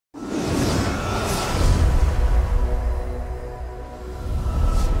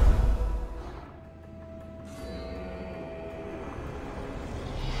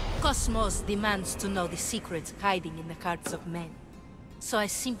cosmos demands to know the secrets hiding in the hearts of men. So I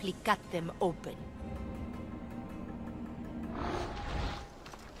simply cut them open.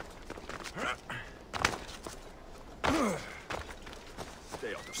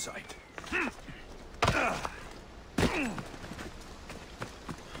 Stay out of sight.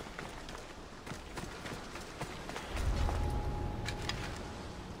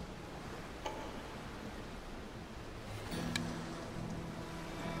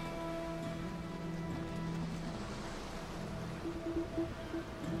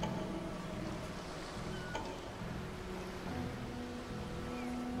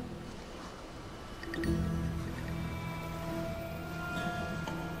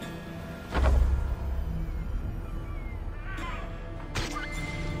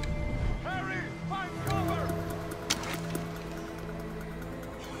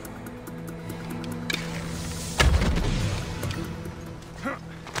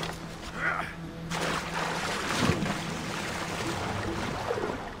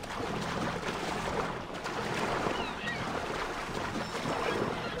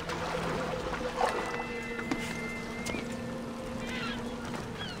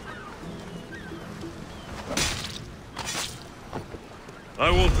 I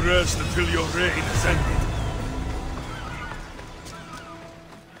won't rest until your reign is ended.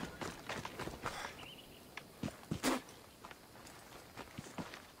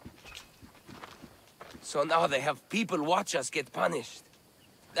 So now they have people watch us get punished.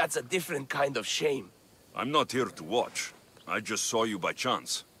 That's a different kind of shame. I'm not here to watch. I just saw you by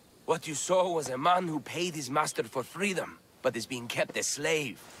chance. What you saw was a man who paid his master for freedom, but is being kept a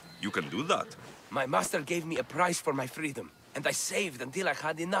slave. You can do that? My master gave me a price for my freedom, and I saved until I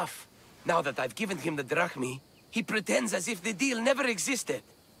had enough. Now that I've given him the drachmi, he pretends as if the deal never existed.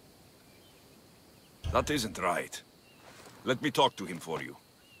 That isn't right. Let me talk to him for you.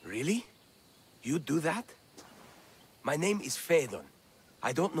 Really? You do that? My name is Phaedon.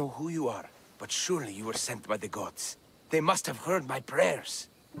 I don't know who you are, but surely you were sent by the gods. They must have heard my prayers.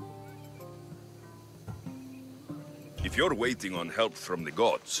 If you're waiting on help from the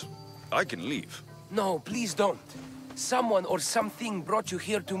gods, I can leave. No, please don't. Someone or something brought you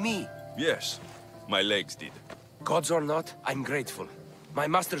here to me. Yes, my legs did. Gods or not, I'm grateful. My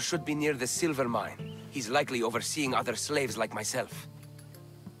master should be near the silver mine. He's likely overseeing other slaves like myself.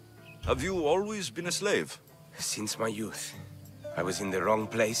 Have you always been a slave? Since my youth. I was in the wrong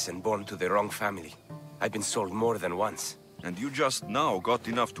place and born to the wrong family. I've been sold more than once. And you just now got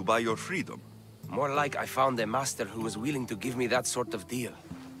enough to buy your freedom? More like I found a master who was willing to give me that sort of deal.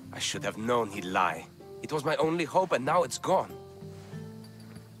 I should have known he'd lie. It was my only hope, and now it's gone.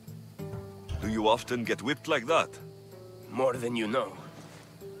 Do you often get whipped like that? More than you know.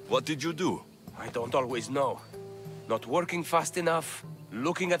 What did you do? I don't always know. Not working fast enough,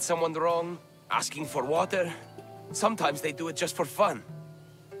 looking at someone wrong, asking for water. Sometimes they do it just for fun.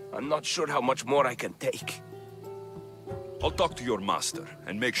 I'm not sure how much more I can take. I'll talk to your master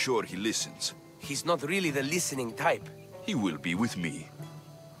and make sure he listens. He's not really the listening type. He will be with me.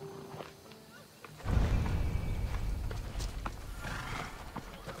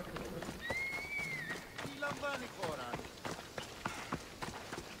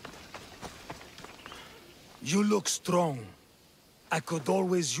 You look strong. I could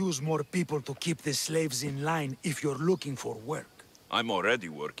always use more people to keep the slaves in line if you're looking for work. I'm already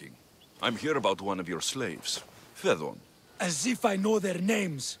working. I'm here about one of your slaves, Phaedon. As if I know their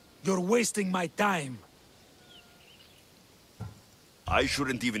names. You're wasting my time. I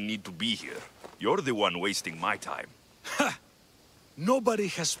shouldn't even need to be here. You're the one wasting my time. Ha! Nobody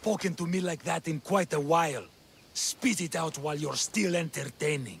has spoken to me like that in quite a while. Spit it out while you're still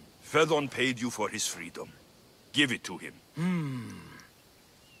entertaining. Phaedon paid you for his freedom. Give it to him.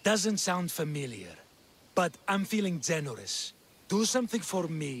 Doesn't sound familiar. But I'm feeling generous. Do something for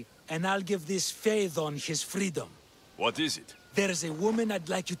me, and I'll give this Phaedon his freedom. What is it? There's a woman I'd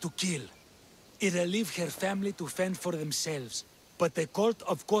like you to kill. It'll leave her family to fend for themselves. But the cult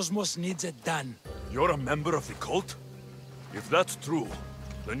of Cosmos needs it done. You're a member of the cult? If that's true,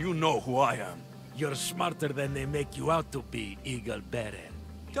 then you know who I am. You're smarter than they make you out to be, Eagle Bearer.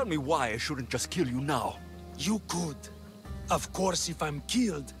 Tell me why I shouldn't just kill you now. You could. Of course, if I'm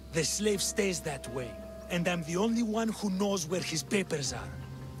killed, the slave stays that way. And I'm the only one who knows where his papers are.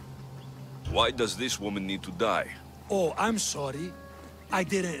 Why does this woman need to die? Oh, I'm sorry. I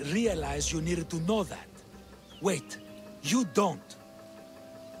didn't realize you needed to know that. Wait, you don't.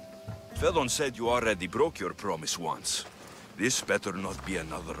 Phaedon said you already broke your promise once. This better not be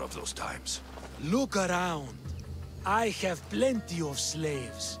another of those times. Look around. I have plenty of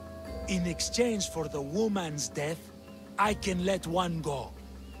slaves. In exchange for the woman's death, I can let one go.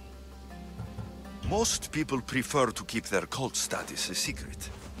 Most people prefer to keep their cult status a secret.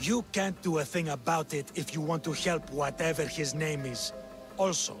 You can't do a thing about it if you want to help whatever his name is.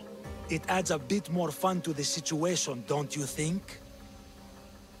 Also, it adds a bit more fun to the situation, don't you think?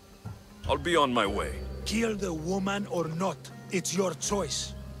 I'll be on my way. Kill the woman or not, it's your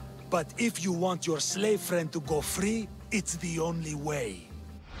choice. But if you want your slave friend to go free, it's the only way.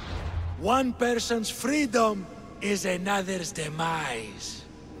 One person's freedom is another's demise.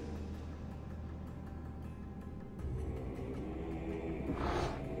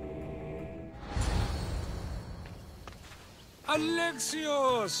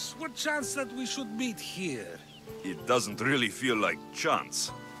 Alexios! What chance that we should meet here? It doesn't really feel like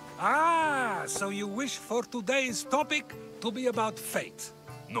chance. Ah, so you wish for today's topic to be about fate?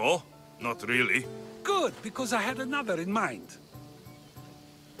 No, not really. Good, because I had another in mind.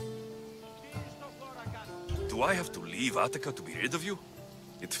 Do I have to leave Attica to be rid of you?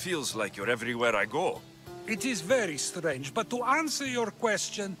 It feels like you're everywhere I go. It is very strange, but to answer your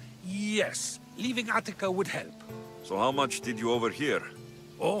question, yes, leaving Attica would help. So how much did you overhear?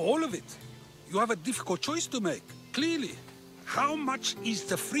 Oh, all of it. You have a difficult choice to make, clearly. How much is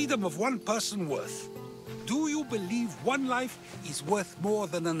the freedom of one person worth? Do you believe one life is worth more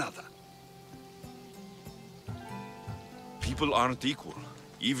than another? People aren't equal,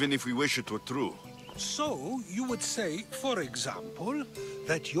 even if we wish it were true. So, you would say, for example,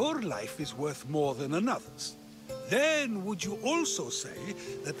 that your life is worth more than another's. Then, would you also say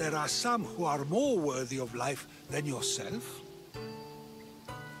that there are some who are more worthy of life than yourself?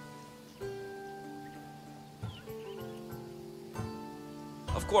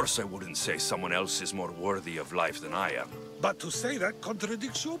 Of course I wouldn't say someone else is more worthy of life than I am. But to say that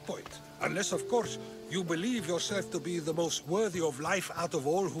contradicts your point. Unless, of course, you believe yourself to be the most worthy of life out of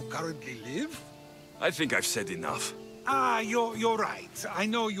all who currently live? I think I've said enough. Ah, you're right. I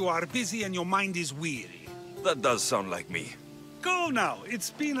know you are busy and your mind is weary. That does sound like me. Go now. It's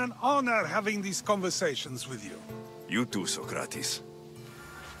been an honor having these conversations with you. You too, Socrates.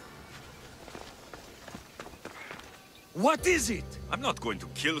 What is it? I'm not going to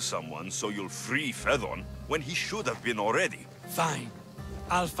kill someone so you'll free Phaedon when he should have been already. Fine.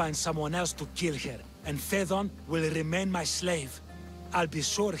 I'll find someone else to kill her, and Phaedon will remain my slave. I'll be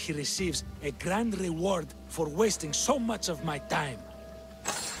sure he receives a grand reward for wasting so much of my time.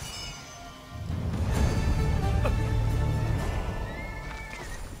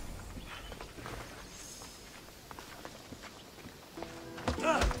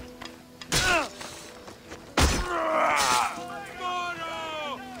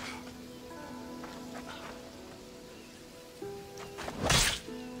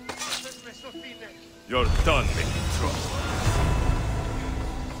 You're done making trouble.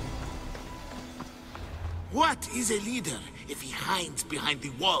 What is a leader if he hides behind the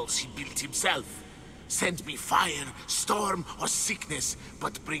walls he built himself? Send me fire, storm, or sickness,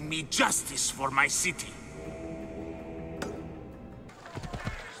 but bring me justice for my city.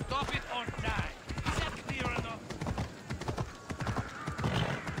 Stop it or die. Is that clear enough?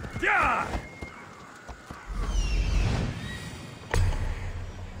 Yeah!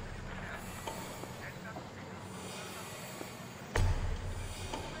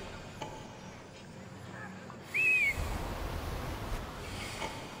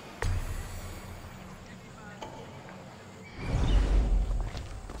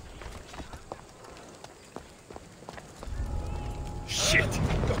 Shit!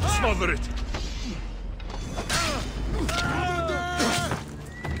 Don't smother it!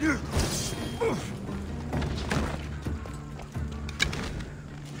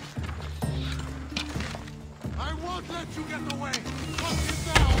 I won't let you get away! Lock him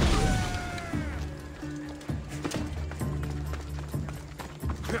down!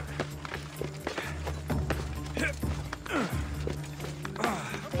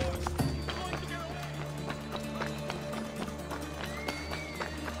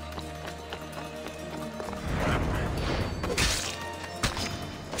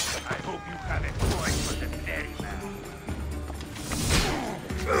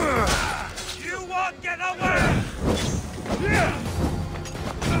 You won't get away!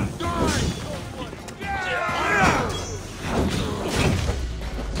 Die!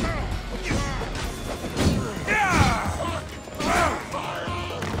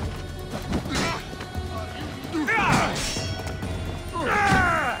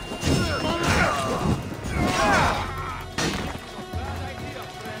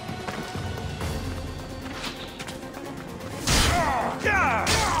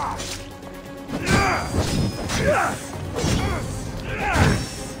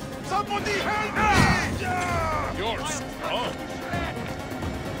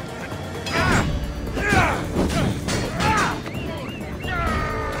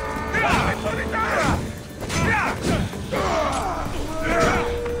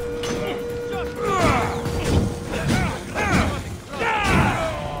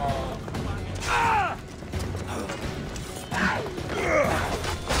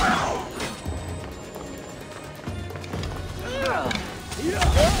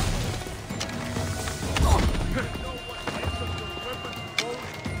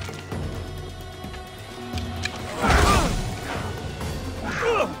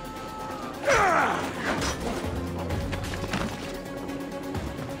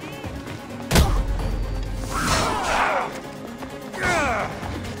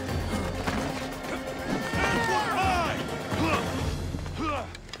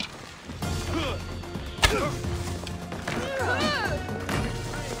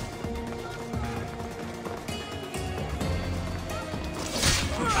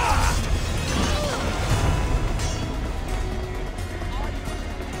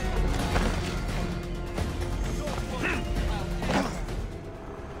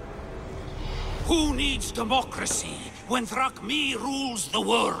 Who needs democracy when Thrakmi rules the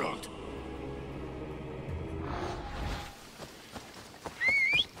world?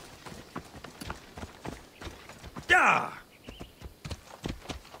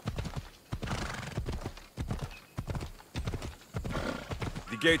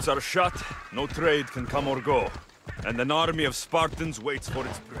 The gates are shut, no trade can come or go, and an army of Spartans waits for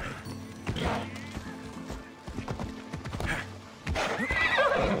its prey.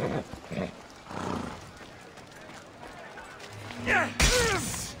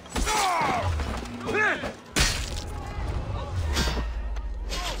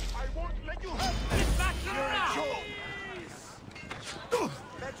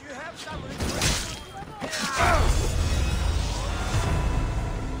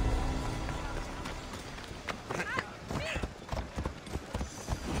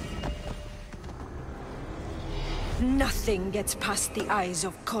 Nothing gets past the eyes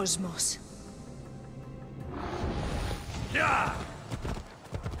of Cosmos.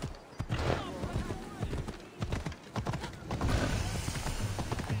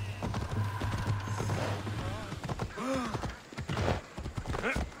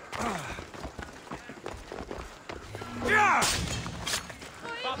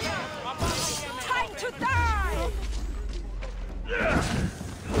 Time to die!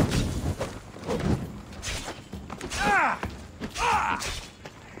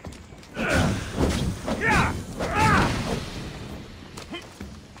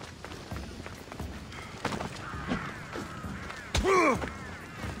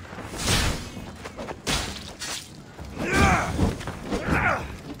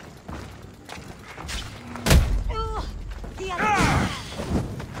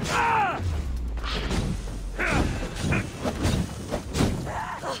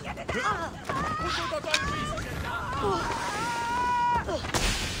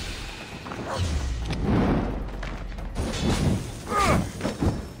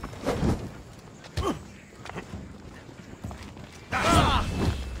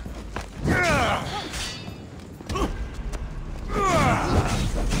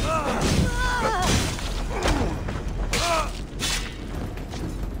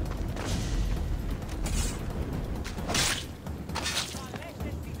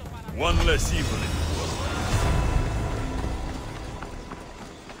 One less evil in the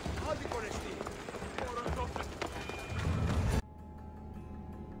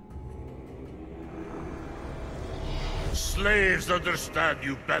Slaves understand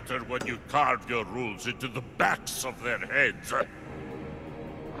you better when you carve your rules into the backs of their heads.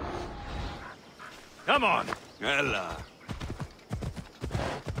 Come on! Ella!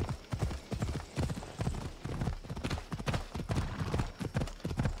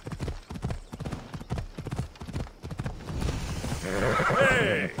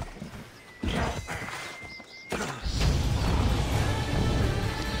 Hey!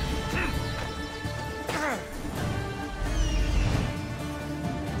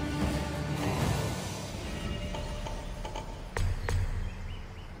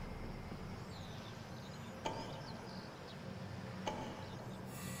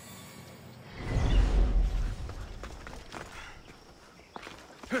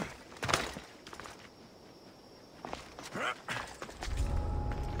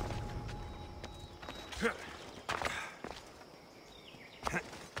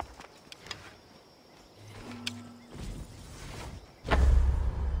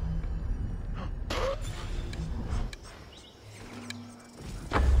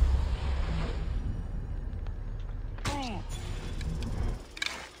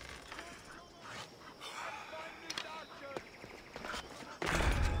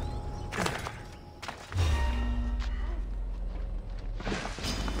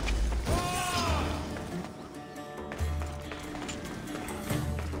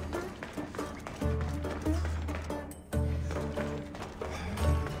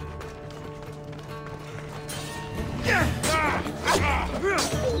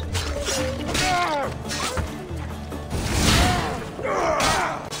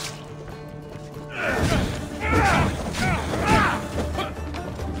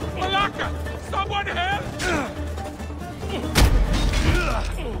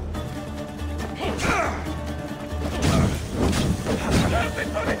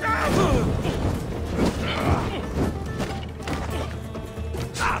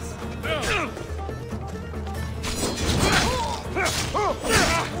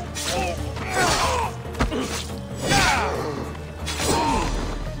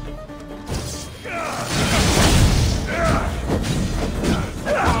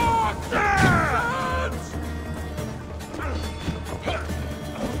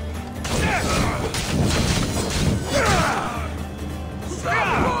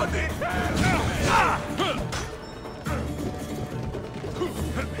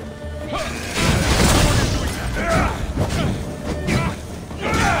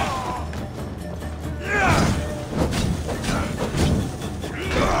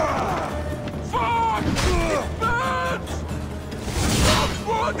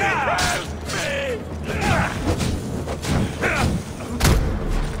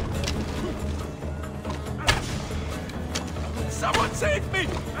 Someone save me!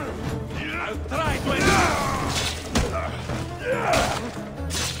 I'll try to...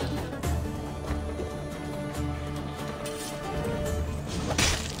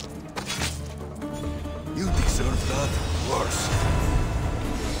 You deserve that. Worse.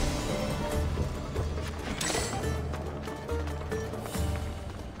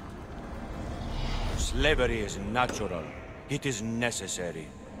 Slavery is natural. It is necessary.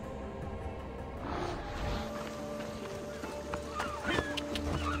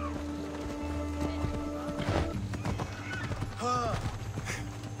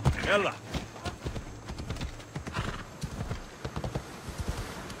 Ella!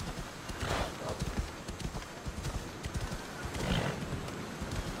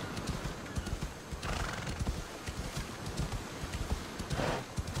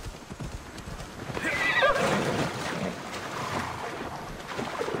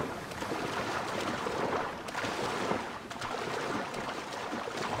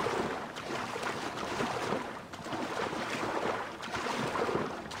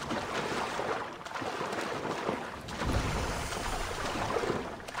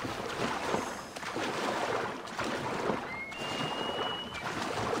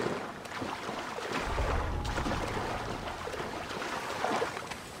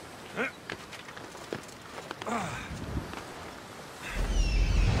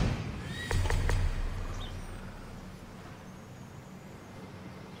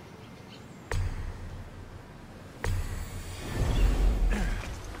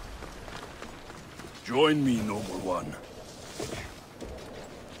 Join me, noble one.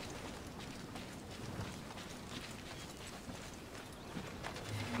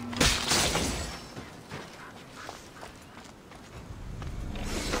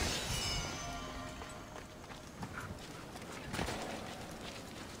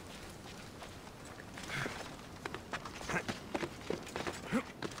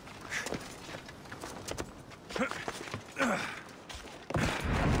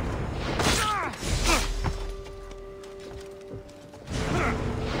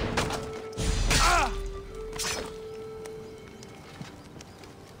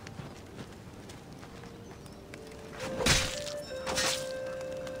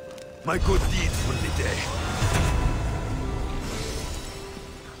 My good deeds for the day.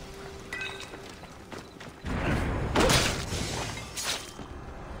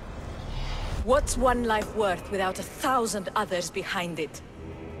 What's one life worth without 1,000 others behind it?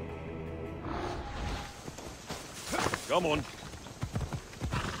 Come on.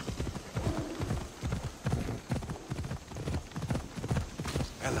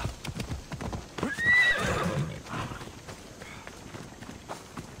 Ella.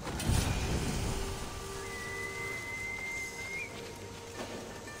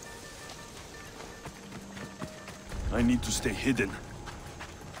 I need to stay hidden.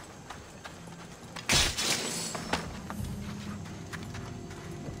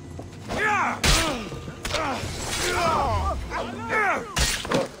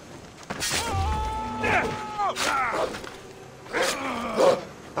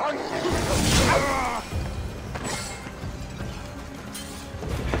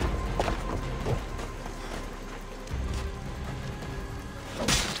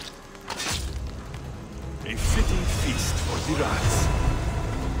 A fitting feast for the rats.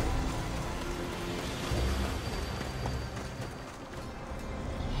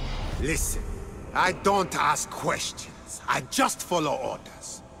 Listen, I don't ask questions. I just follow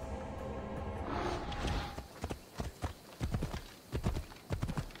orders.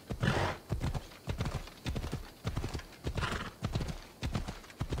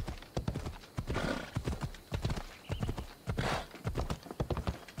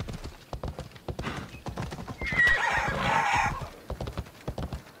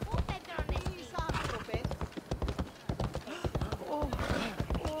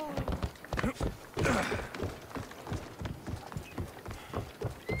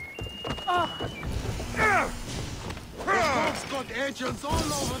 Agents all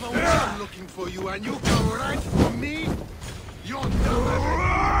over the world looking for you, and you come right for me? You're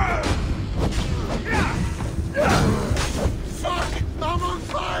dumb. Fuck! I'm on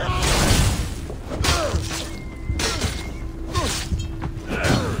fire!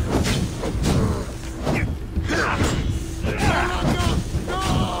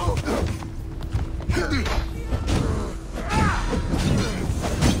 No!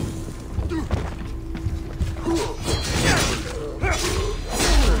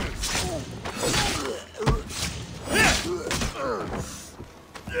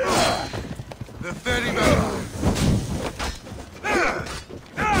 The ferryman!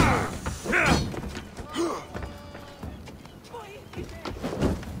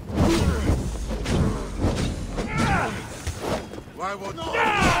 Why won't... No!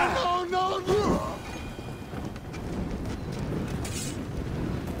 No! No! No!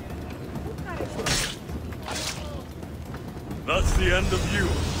 That's the end of you.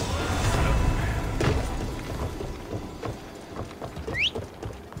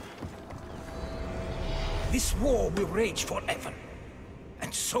 This war will rage forever,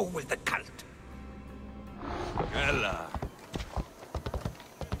 and so will the cult. Ella.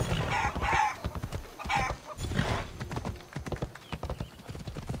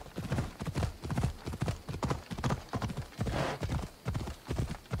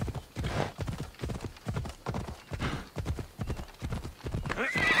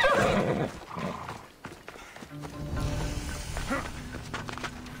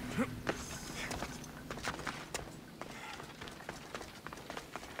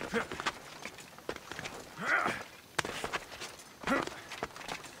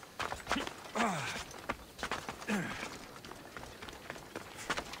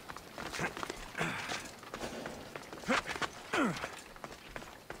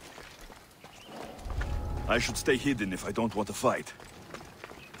 I should stay hidden if I don't want to fight.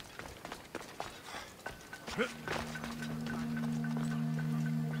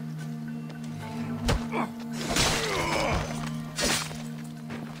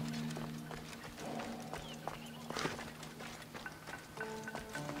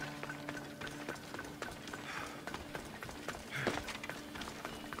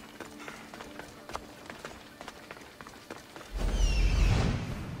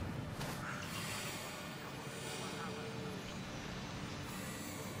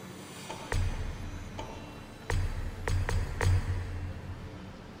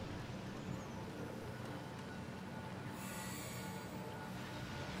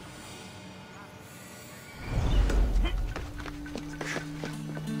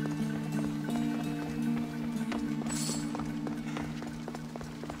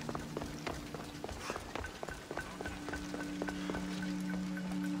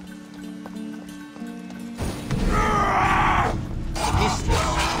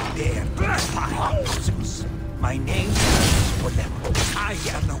 My name is for them. I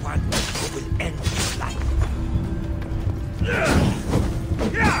am the one who will end his life.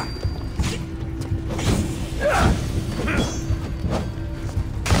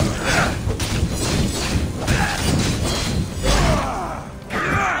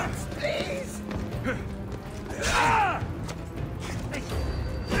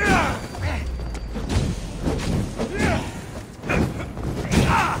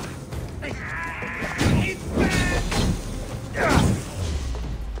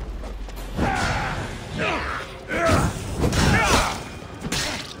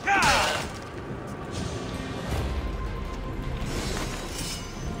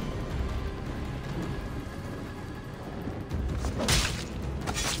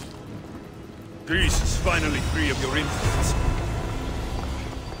 Greece is finally free of your influence.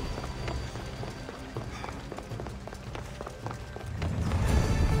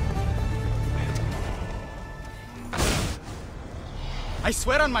 I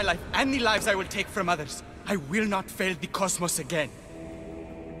swear on my life and the lives I will take from others, I will not fail the cosmos again.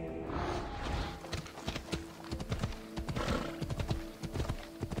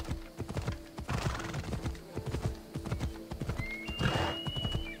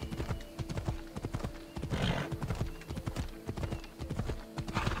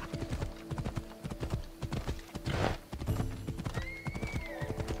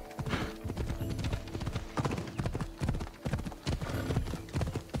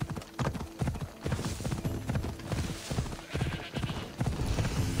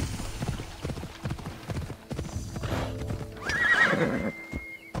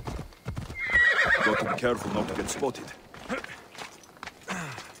 Got to be careful not to get spotted.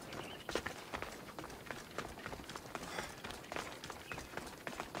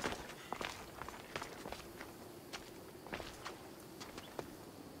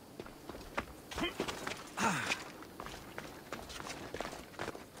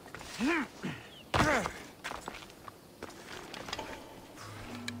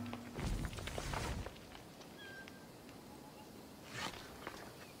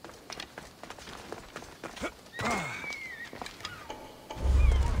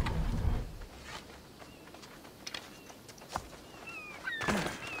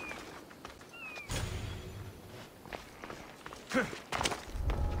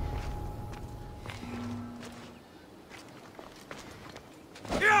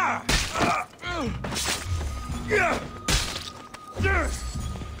 It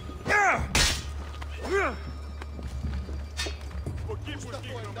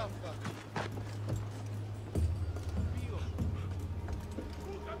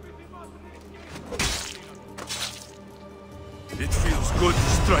feels good to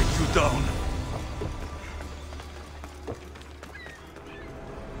strike you down.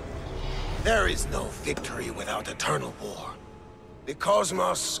 There is no victory without eternal war. The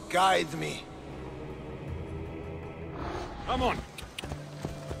cosmos guide me. Come on.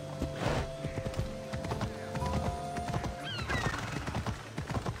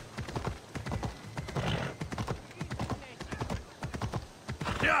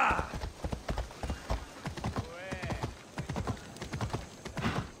 Yeah.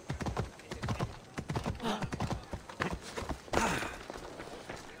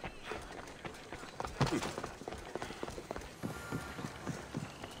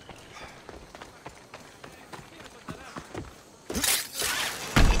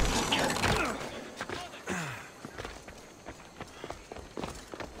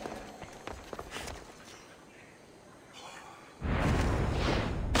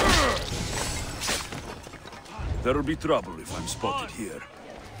 There'll be trouble if I'm spotted here.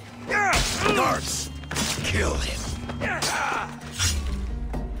 Guards! Kill him!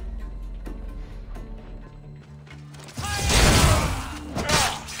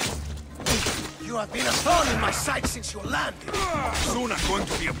 You have been a thorn in my side since you landed. Soon I'm going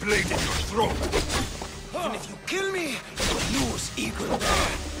to be a blade in your throat. Even if you kill me, you lose Eagle Bear.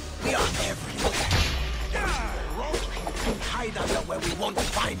 We are everywhere. Hide under where we won't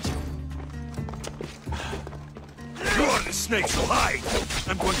find you. You are the snake, so hide!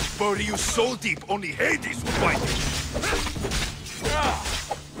 I'm going to bury you so deep, only Hades will find you!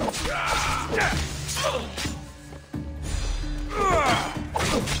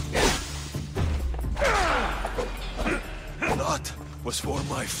 That was for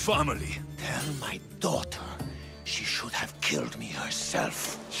my family. Tell my daughter she should have killed me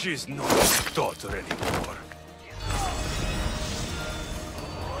herself. She's not my daughter anymore.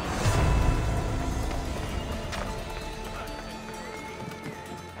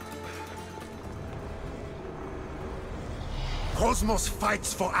 Cosmos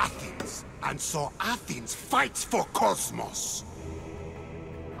fights for Athens, and so Athens fights for Cosmos.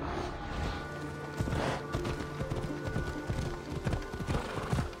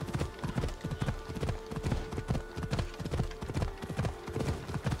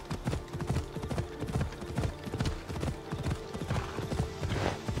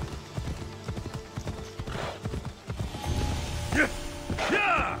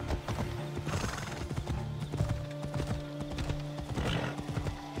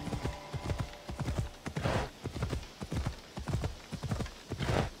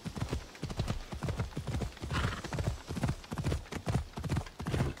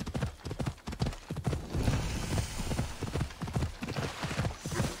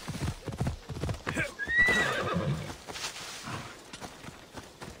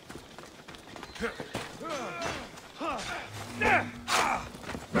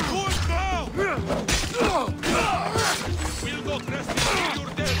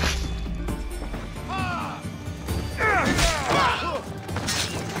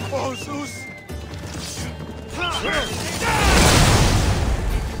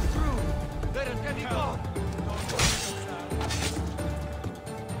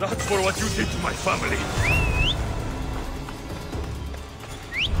 That's for what you did to my family.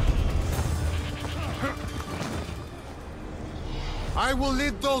 I will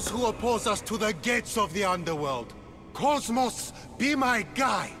lead those who oppose us to the gates of the underworld. Cosmos, be my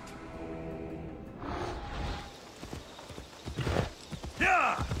guide.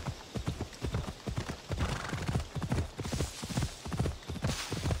 Yeah!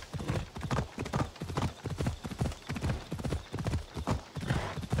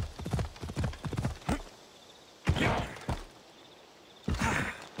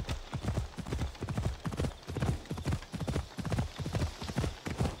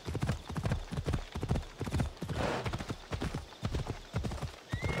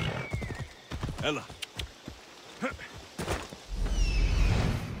 Ella.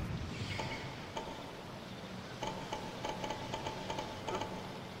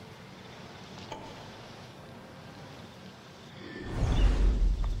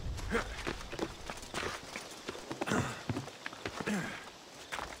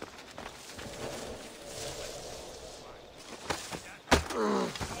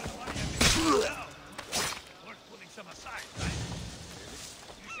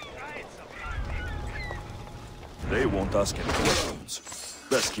 They won't ask any questions.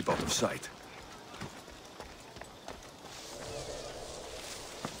 Best keep out of sight.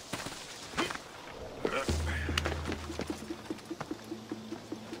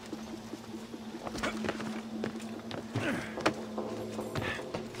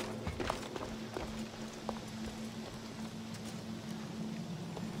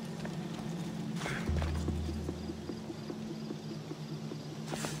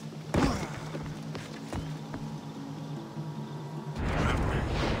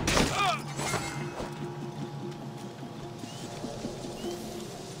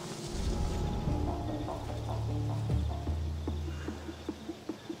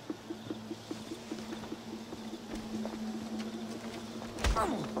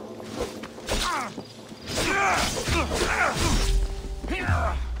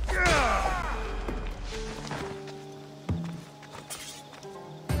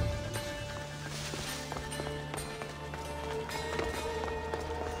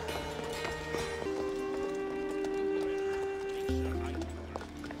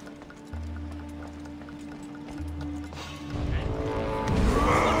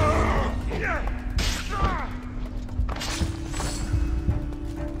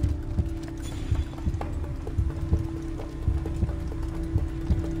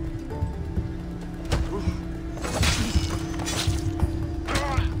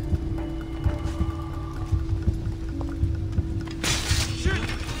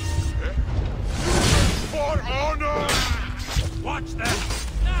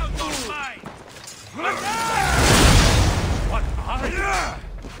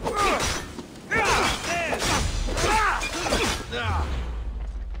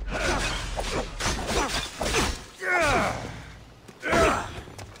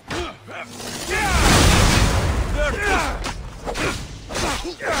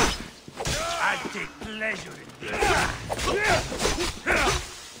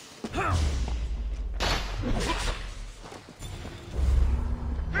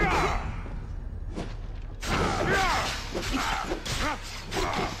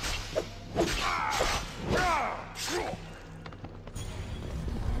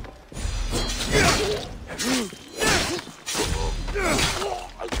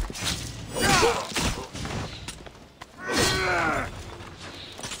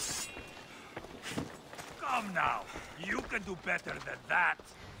 Come now, you can do better than that.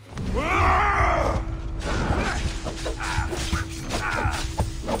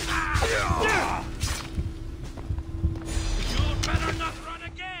 You better not run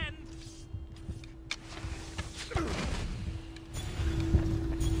again.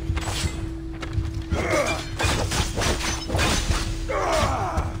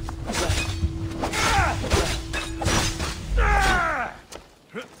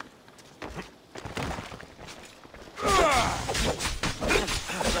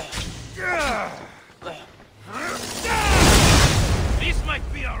 This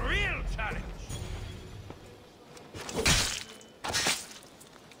might be a real challenge.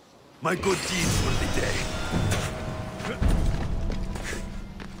 My good deeds for the day.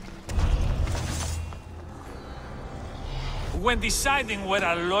 When deciding where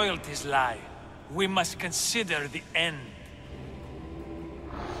our loyalties lie, we must consider the end.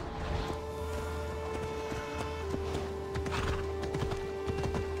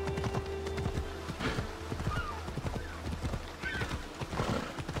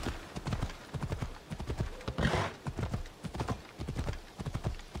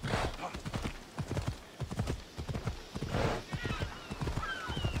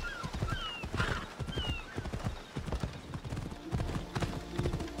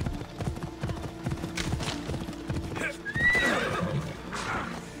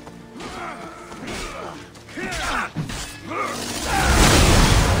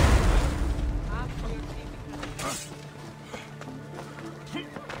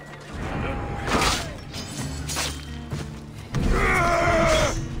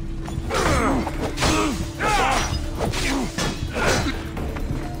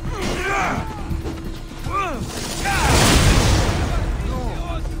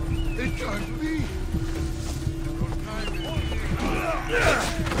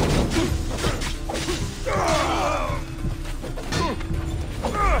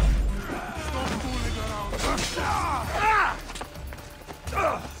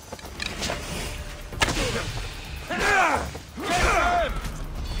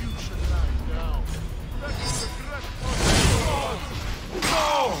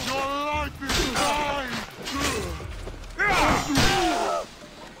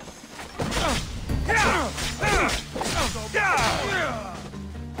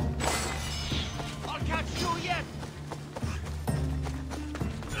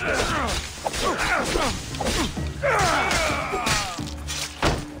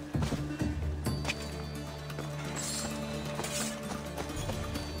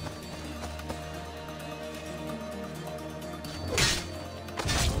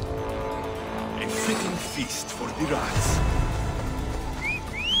 Feast for the rats.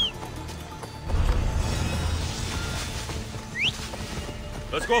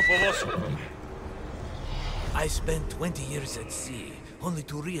 Let's go, Phobos. I spent 20 years at sea, only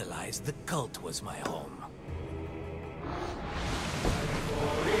to realize the cult was my home.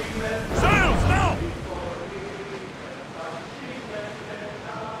 Sails now!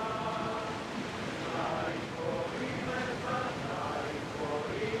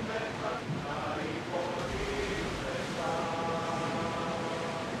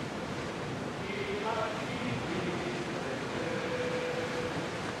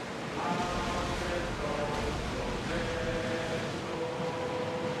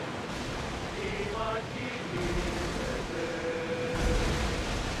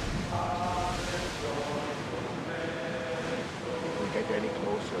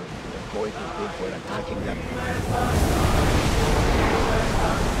 going to think we're attacking them.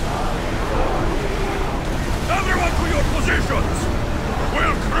 Everyone to your positions!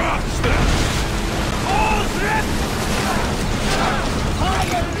 We'll crush them! All set!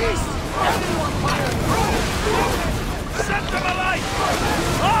 Fire beast! Everyone fire! Set them alight!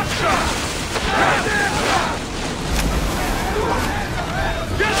 Archer! Get them!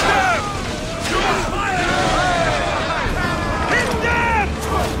 Get them! Use fire! Hit them!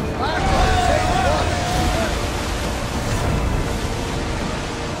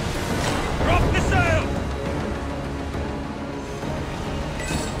 Drop the sail!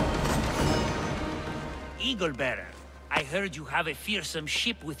 Eagle Bearer, I heard you have a fearsome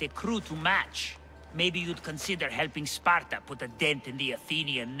ship with a crew to match. Maybe you'd consider helping Sparta put a dent in the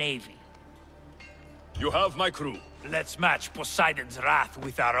Athenian navy. You have my crew. Let's match Poseidon's wrath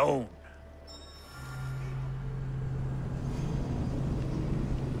with our own.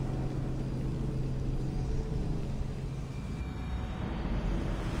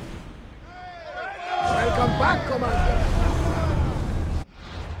 Welcome back, Commander!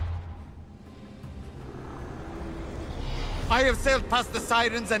 I have sailed past the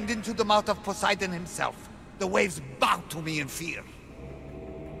sirens and into the mouth of Poseidon himself. The waves bow to me in fear.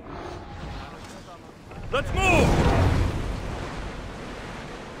 Let's move!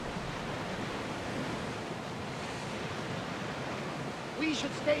 We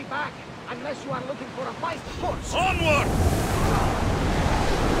should stay back, unless you are looking for a fight, of course. Onward!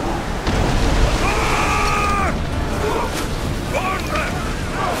 Burn them!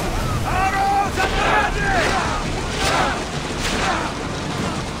 Arrows at the ready!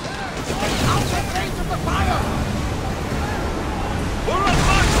 Out the range of the fire! We're at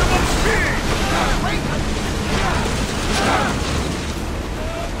maximum speed!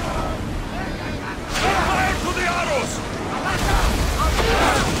 Fire to the arrows!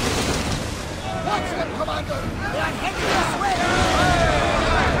 Watch them, Commander! They are heading this way!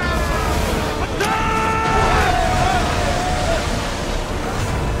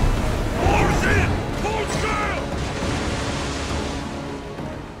 Oars in! Full sail!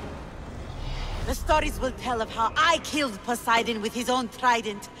 The stories will tell of how I killed Poseidon with his own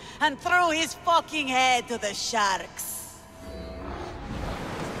trident and threw his fucking head to the sharks.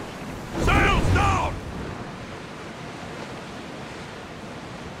 Sails down!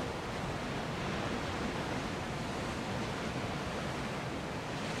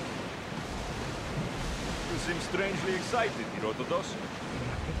 You seem strangely excited, Herodotus.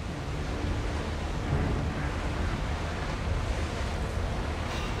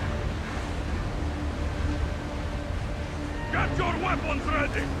 Get your weapons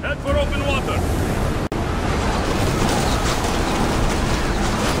ready! Head for open water!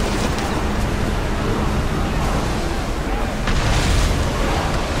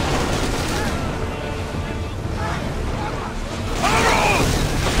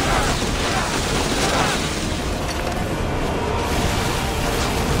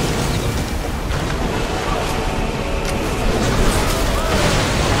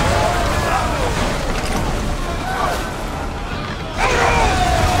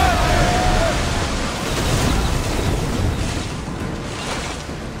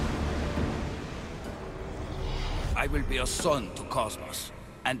 I will be a son to Cosmos,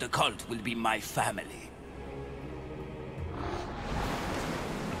 and the cult will be my family.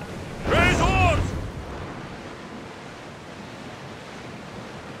 Raise oars!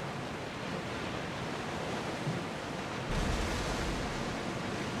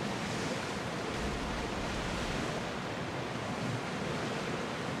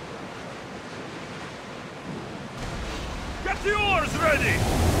 Get the oars ready!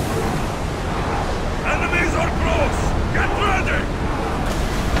 Enemies are close! Get ready!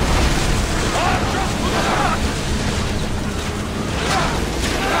 Archers to the back!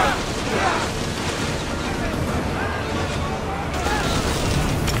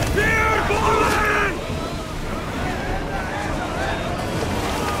 Spear falling!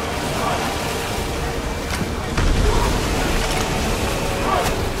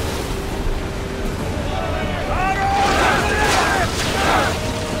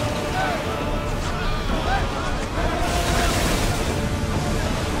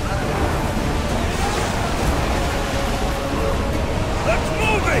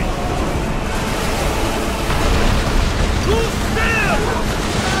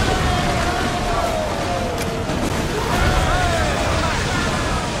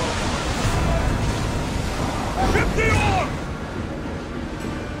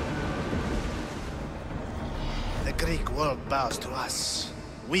 The Greek world bows to us.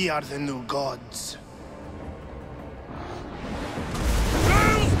 We are the new gods.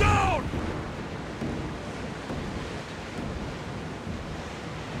 Sails down!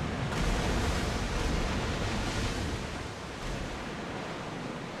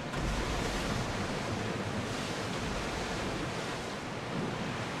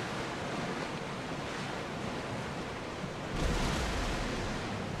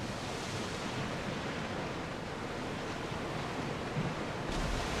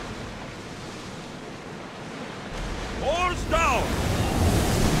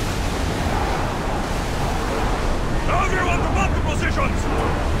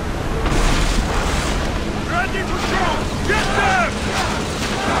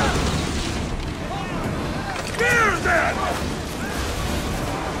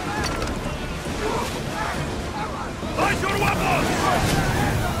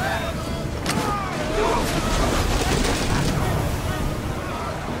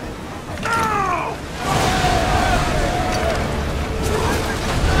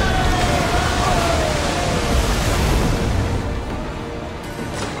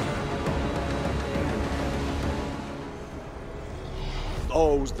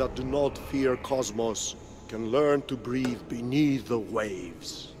 those that do not fear Cosmos can learn to breathe beneath the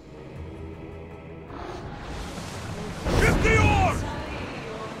waves. Misthios!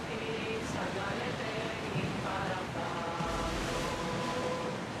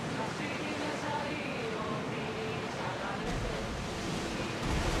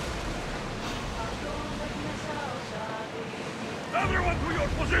 Everyone to your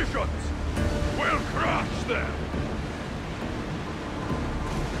positions! We'll crush them!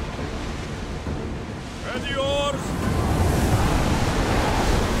 And yours!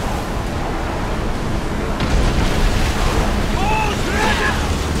 All's ready!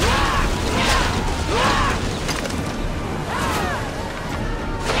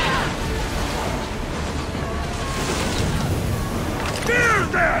 Spears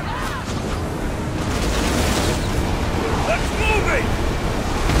then! Let's move it!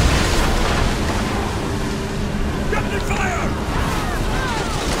 Get the fire!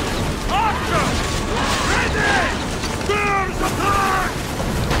 Archer! Ready! Spears attack!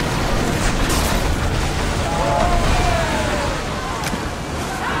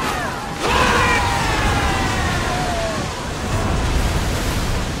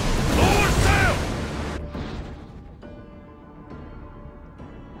 Lower sail!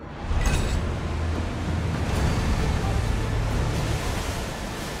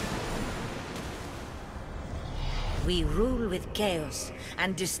 We rule with chaos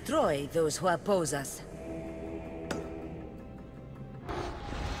and destroy those who oppose us.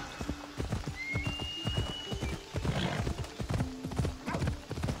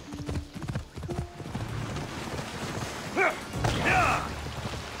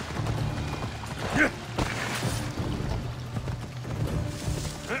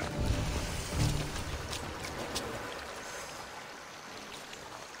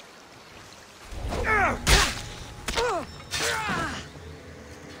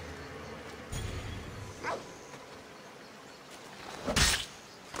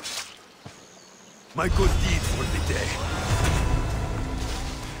 My good deed for the day.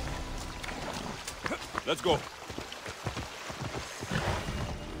 Let's go.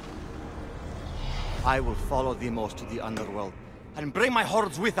 I will follow Deimos to the underworld and bring my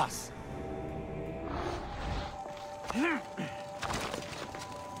hordes with us.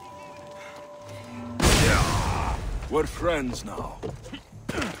 We're friends now.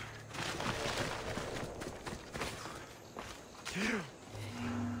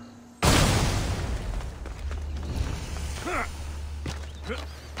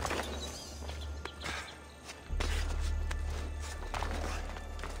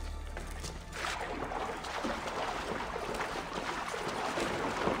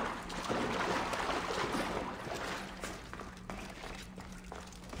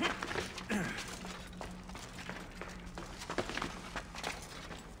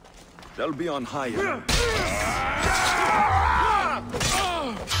 They'll be on higher.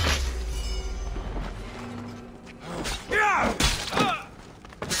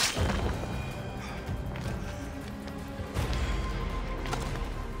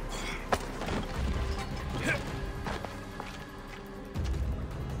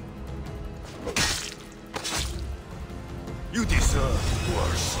 You deserve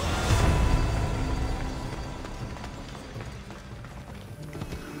worse.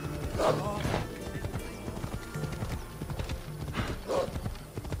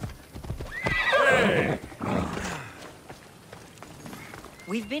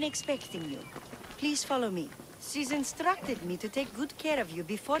 We've been expecting you. Please follow me. She's instructed me to take good care of you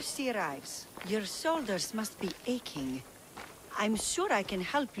before she arrives. Your shoulders must be aching. I'm sure I can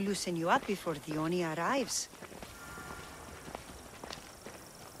help loosen you up before Dione arrives.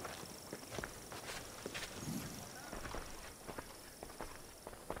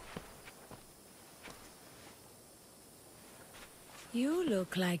 You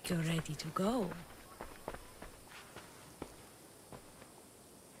look like you're ready to go.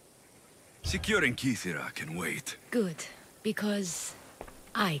 Securing Kythera can wait. Good, because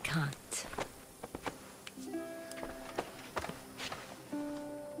I can't.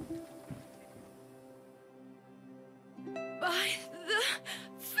 By the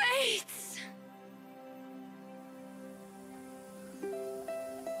fates!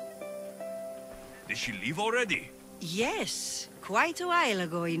 Did she leave already? Yes, quite a while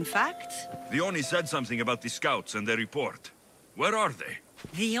ago, in fact. Dione said something about the scouts and their report. Where are they?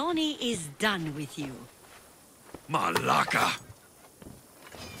 Dione is done with you. Malaka!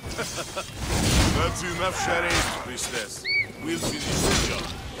 That's enough charades, priestess. We'll finish the job.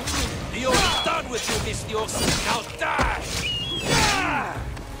 Dione's done with you, misthios. Now die!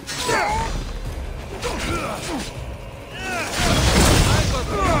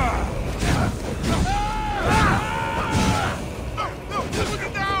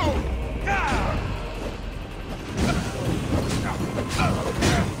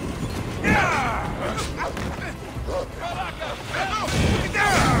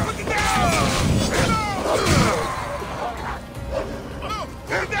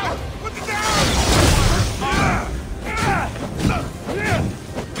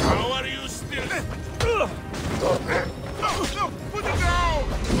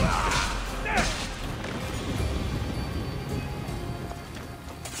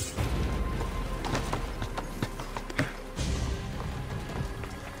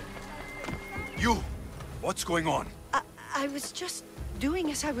 You! What's going on? I was just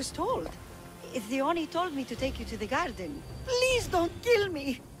doing as I was told. Theoni told me to take you to the garden. Please don't kill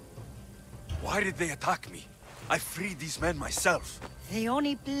me! Why did they attack me? I freed these men myself.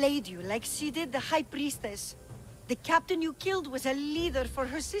 Theoni played you like she did the High Priestess. The captain you killed was a leader for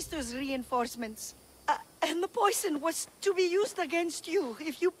her sister's reinforcements. And the poison was to be used against you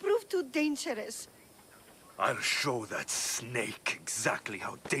if you prove too dangerous. I'll show that snake exactly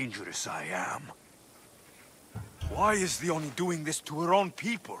how dangerous I am. Why is Theoni doing this to her own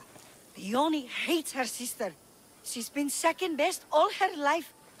people? Theoni hates her sister. She's been second best all her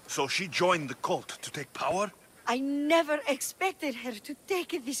life. So she joined the cult to take power? I never expected her to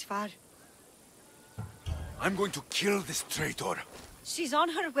take it this far. I'm going to kill this traitor. She's on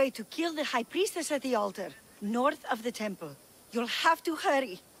her way to kill the High Priestess at the altar, north of the temple. You'll have to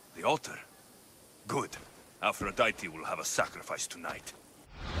hurry. The altar? Good. Aphrodite will have a sacrifice tonight.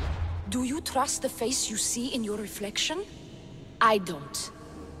 Do you trust the face you see in your reflection? I don't.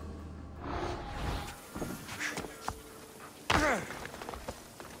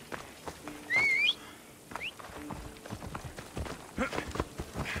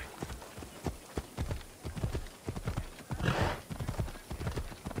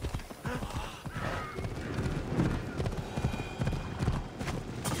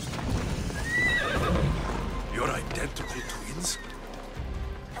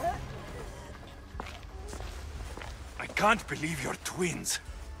 I can't believe you're twins.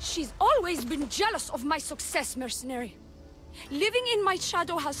 She's always been jealous of my success, mercenary. Living in my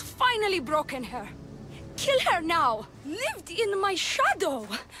shadow has finally broken her. Kill her now! Lived in my shadow!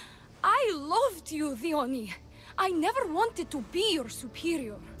 I loved you, Theoni. I never wanted to be your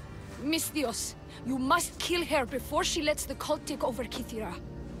superior. Misthios, you must kill her before she lets the cult take over Kythera.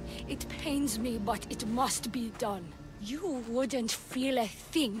 It pains me, but it must be done. You wouldn't feel a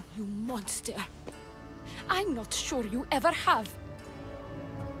thing, you monster. I'm not sure you ever have.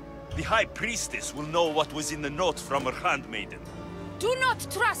 The High Priestess will know what was in the note from her handmaiden. Do not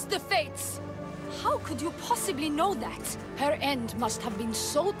trust the fates! How could you possibly know that? Her end must have been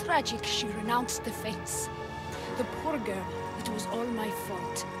so tragic she renounced the fates. The poor girl, it was all my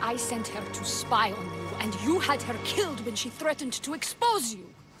fault. I sent her to spy on you, and you had her killed when she threatened to expose you.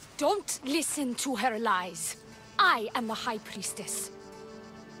 Don't listen to her lies. I am the High Priestess.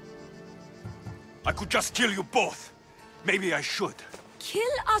 I could just kill you both. Maybe I should.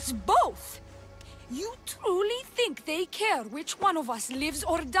 Kill us both? You truly think they care which one of us lives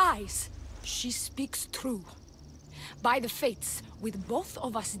or dies? She speaks true. By the fates, with both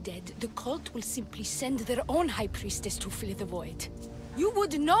of us dead, the cult will simply send their own High Priestess to fill the void. You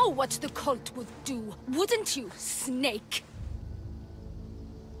would know what the cult would do, wouldn't you, snake?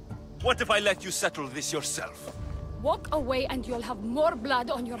 What if I let you settle this yourself? Walk away and you'll have more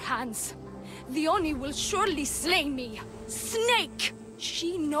blood on your hands. Theoni will surely slay me. Snake!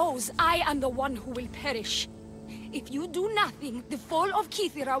 She knows I am the one who will perish. If you do nothing, the fall of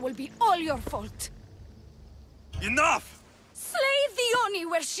Kythera will be all your fault. Enough! Slay Theoni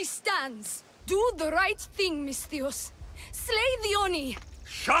where she stands. Do the right thing, misthios. Slay Theoni!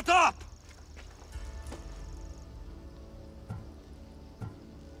 Shut up!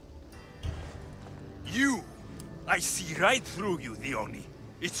 You! I see right through you, Theoni.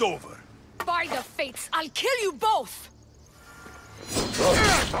 It's over. By the fates, I'll kill you both!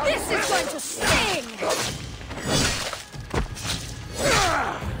 This is going to sting!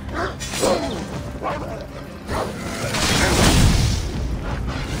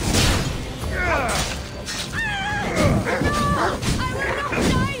 I will not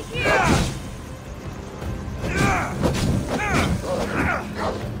die here!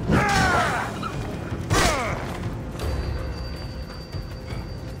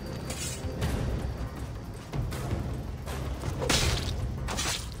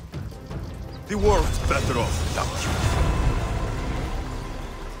 The world's better off without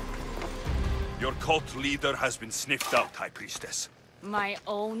you. Your cult leader has been sniffed out, High Priestess. My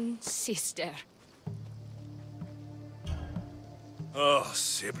own sister. Oh,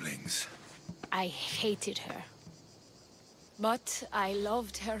 siblings. I hated her. But I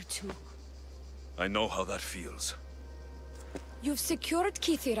loved her too. I know how that feels. You've secured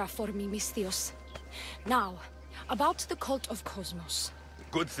Kythera for me, misthios. Now, about the cult of Cosmos.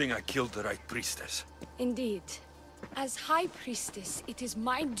 Good thing I killed the right priestess. Indeed. As High Priestess, it is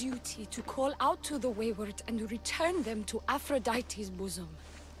my duty to call out to the wayward and return them to Aphrodite's bosom.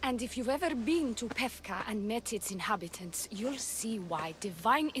 And if you've ever been to Pefka and met its inhabitants, you'll see why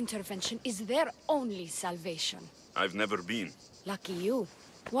divine intervention is their only salvation. I've never been. Lucky you.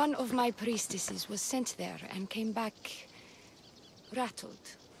 One of my priestesses was sent there and came back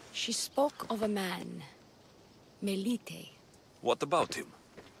rattled. She spoke of a man, Melite. What about him?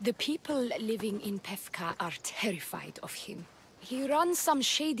 The people living in Pefka are terrified of him. He runs some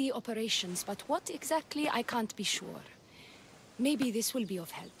shady operations, but what exactly, I can't be sure. Maybe this will be of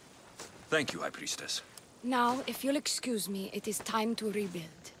help. Thank you, High Priestess. Now, if you'll excuse me, it is time to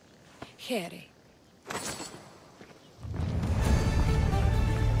rebuild. Here.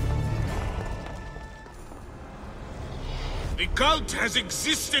 The cult has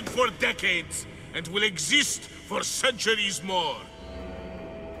existed for decades, and will exist for centuries more.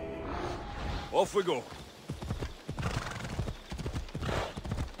 Off we go.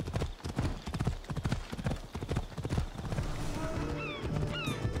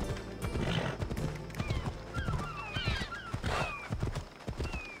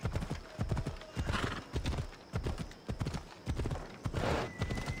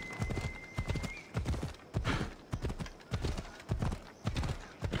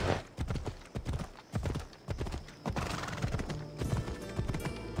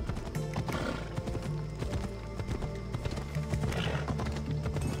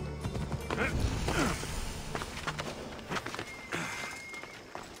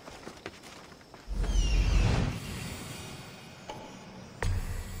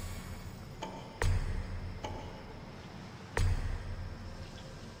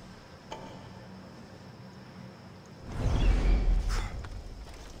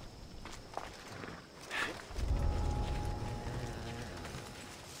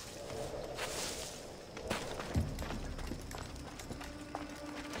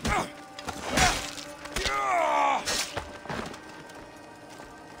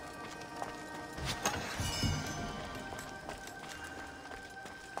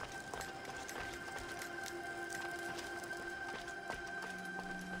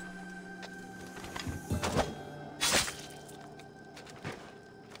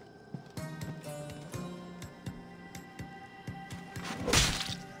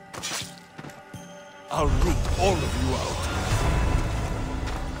 I'll root all of you out.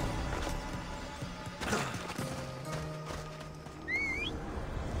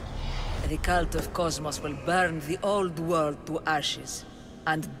 The cult of Cosmos will burn the old world to ashes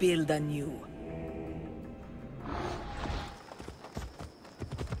and build anew.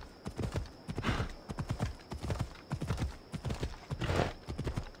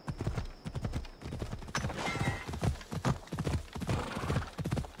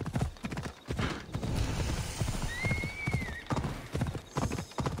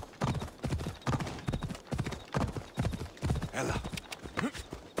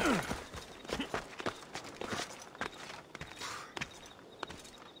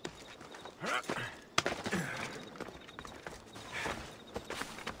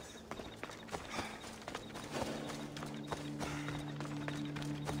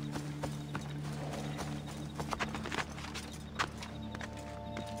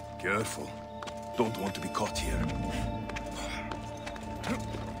 Careful. Don't want to be caught here.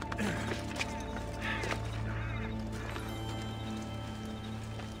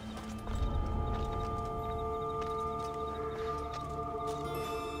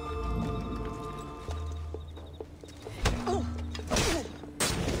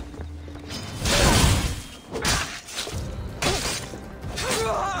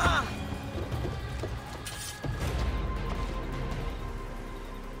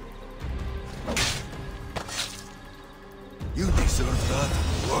 You deserve that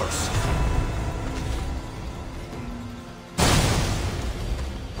worse.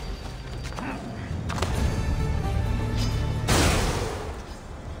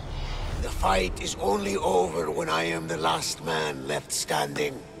 The fight is only over when I am the last man left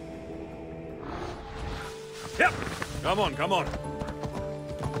standing. Yep. Come on, come on.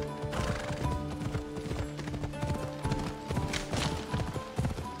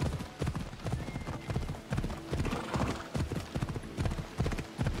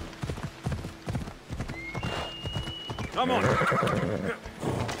 Come on.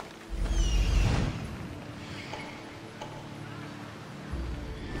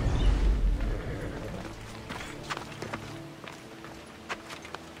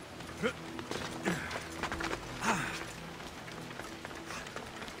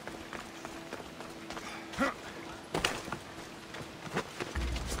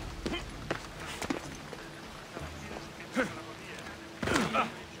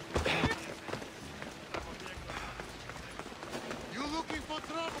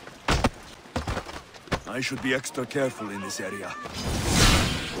 I should be extra careful in this area.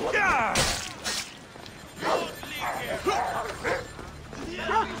 Yeah!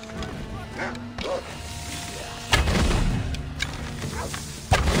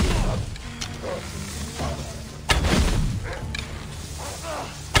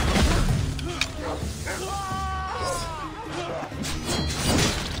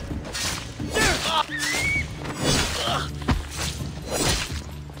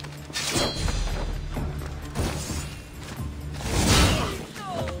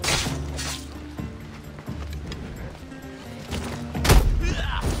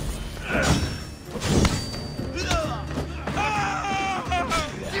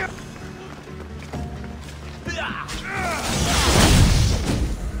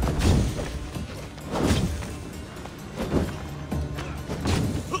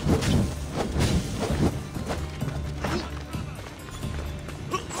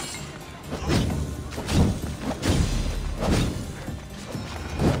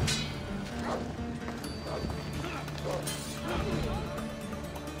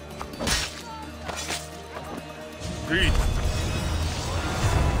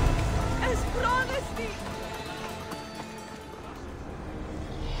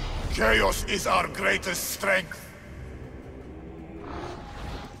 Chaos is our greatest strength.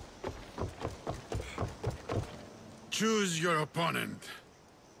 Choose your opponent.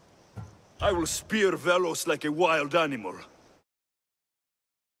 I will spear Velos like a wild animal.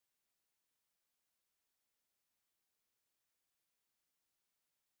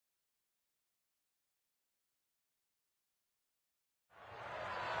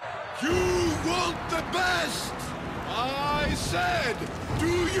 You want the best! I said, do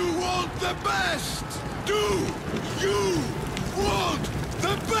you want the best? Do you want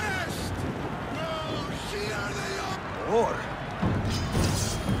the best? Well, here they are. Or...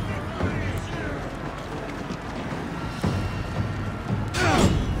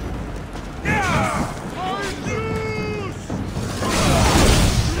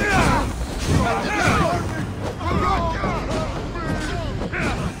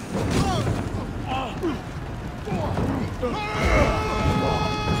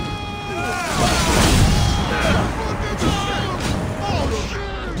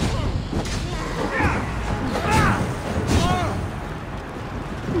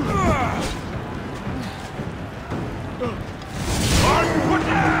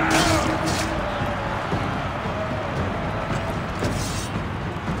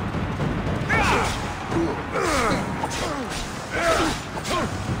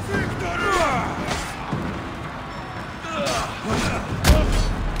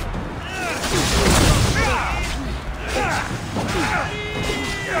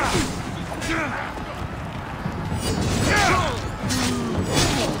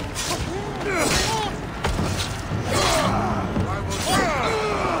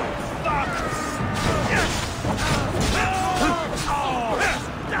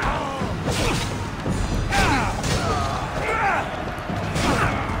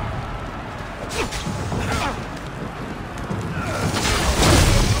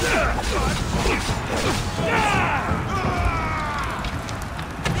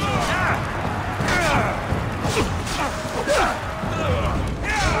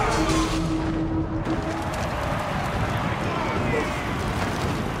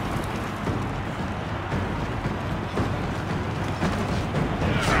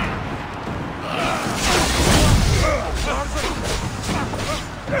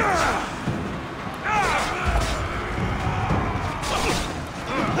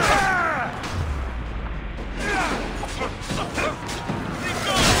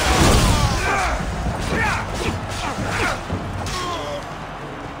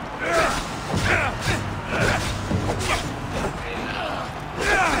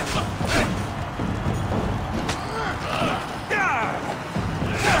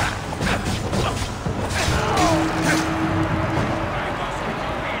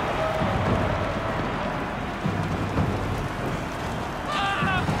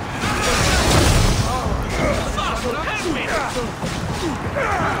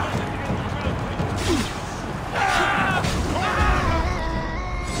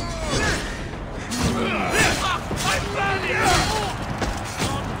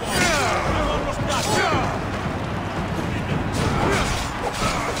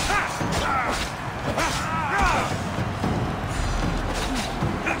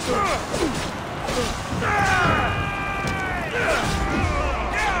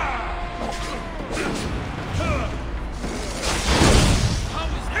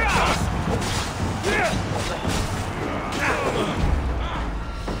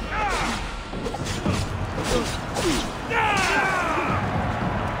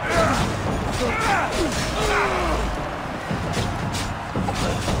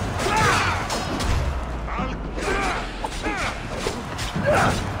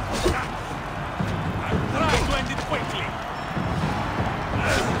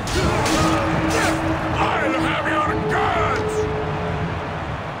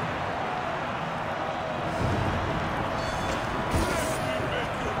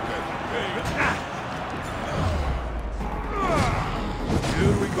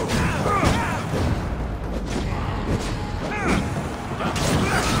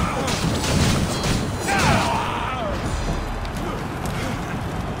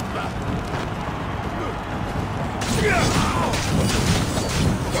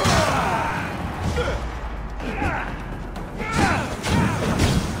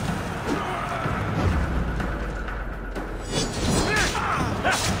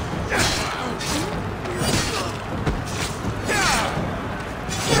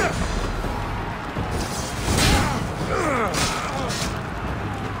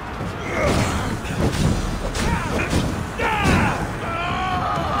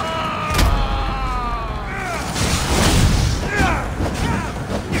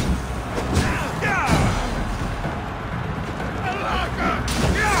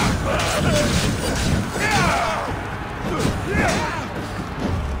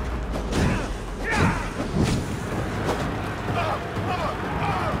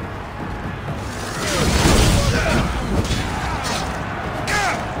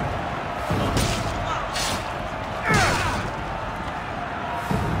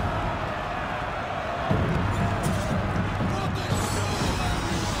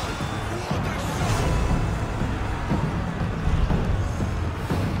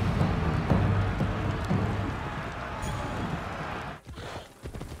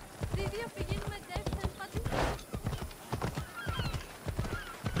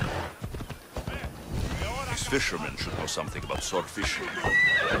 Fishermen should know something about swordfish. Hey,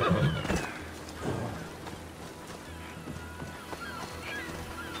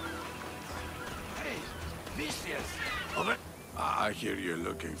 misthios! Over. I hear you're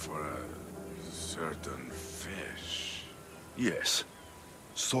looking for a certain fish. Yes,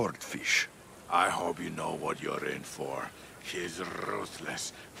 swordfish. I hope you know what you're in for. He's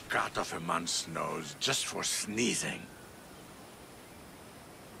ruthless, cut off a man's nose just for sneezing.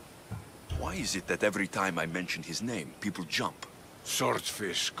 Why is it that every time I mention his name, people jump?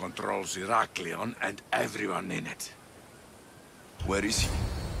 Swordfish controls Heraklion and everyone in it. Where is he?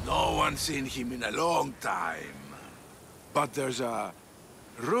 No one's seen him in a long time. But there's a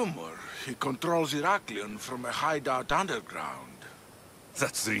rumor he controls Heraklion from a hideout underground.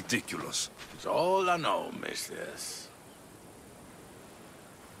 That's ridiculous. It's all I know, misthios.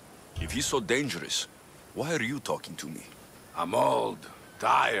 If he's so dangerous, why are you talking to me? I'm old,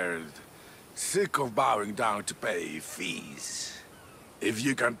 tired, sick of bowing down to pay fees. If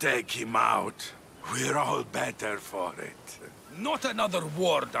you can take him out, we're all better for it. Not another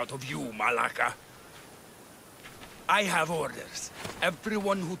word out of you, Malaka. I have orders.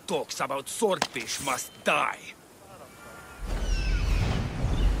 Everyone who talks about swordfish must die.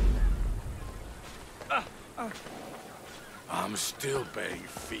 I'm still paying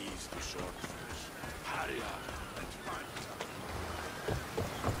fees to swordfish. Hurry up and find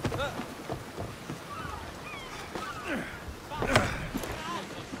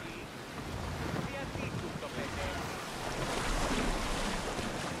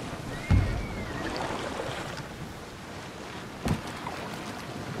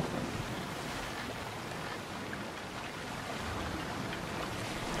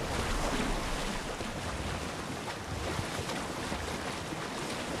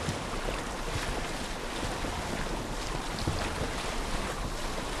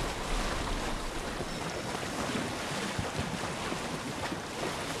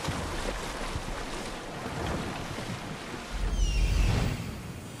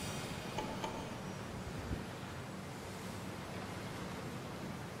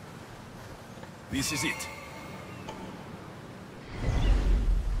This is it.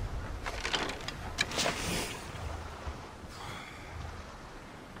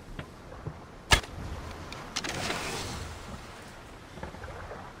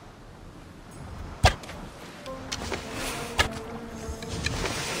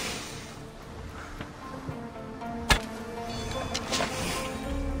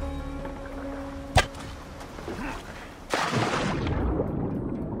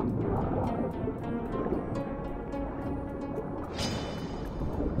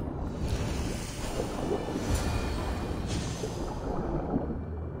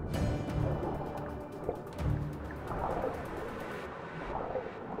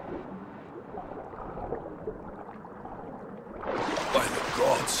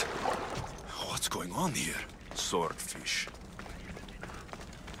 What's going on here? Swordfish.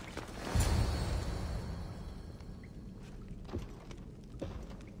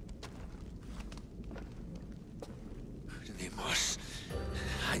 Deimos,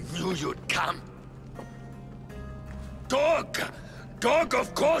 I knew you'd come. Dog! Dog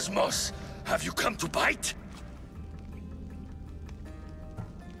of Cosmos! Have you come to bite?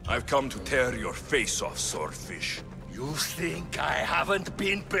 I've come to tear your face off, swordfish. You think I haven't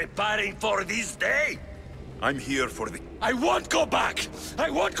been preparing for this day? I'm here for the... I won't go back! I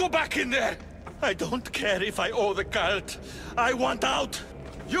won't go back in there! I don't care if I owe the cult. I want out!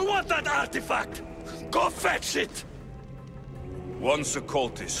 You want that artifact? Go fetch it! Once a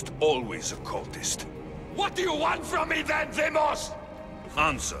cultist, always a cultist. What do you want from me then, Deimos?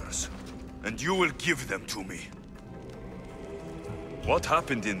 Answers. And you will give them to me. What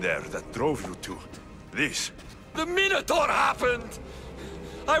happened in there that drove you to this? The Minotaur happened!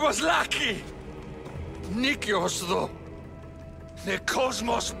 I was lucky! Misthios, though. The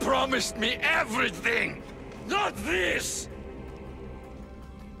Cosmos promised me everything! Not this!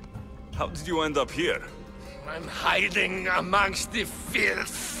 How did you end up here? I'm hiding amongst the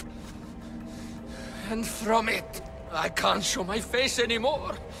filth. And from it, I can't show my face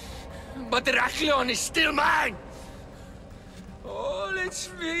anymore. But Heraklion is still mine! All its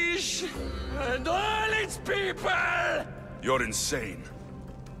fish, and all its people! You're insane.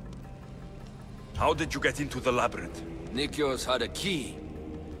 How did you get into the labyrinth? Misthios had a key.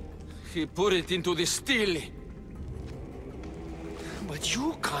 He put it into the stele. But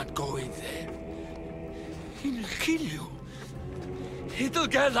you can't go in there. He'll kill you. It'll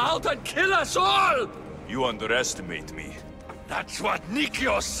get out and kill us all! You underestimate me. That's what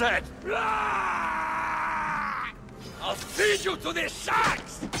Misthios said! I'll feed you to the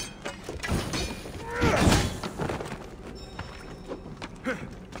sharks!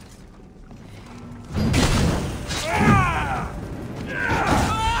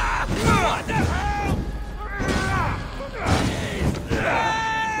 What the hell?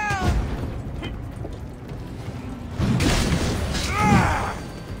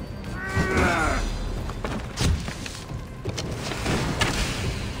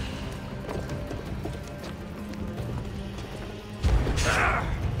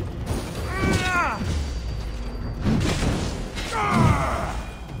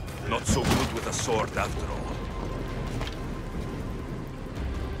 Not so good with a sword after all.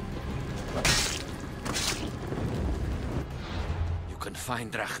 You can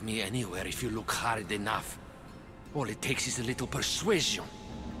find Drachmi anywhere if you look hard enough. All it takes is a little persuasion.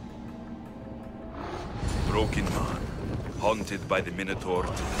 Broken man, haunted by the Minotaur to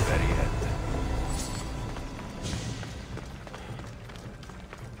the very end.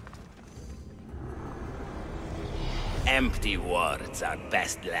 Empty words are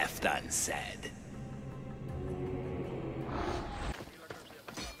best left unsaid.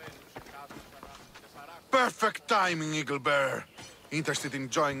 Perfect timing, Eaglebearer. Interested in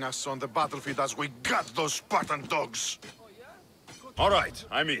joining us on the battlefield as we gut those Spartan dogs? All right,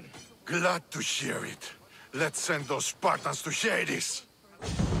 I'm in. Glad to hear it. Let's send those Spartans to Hades.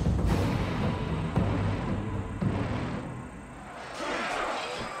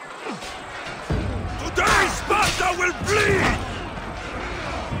 Today, Sparta will bleed!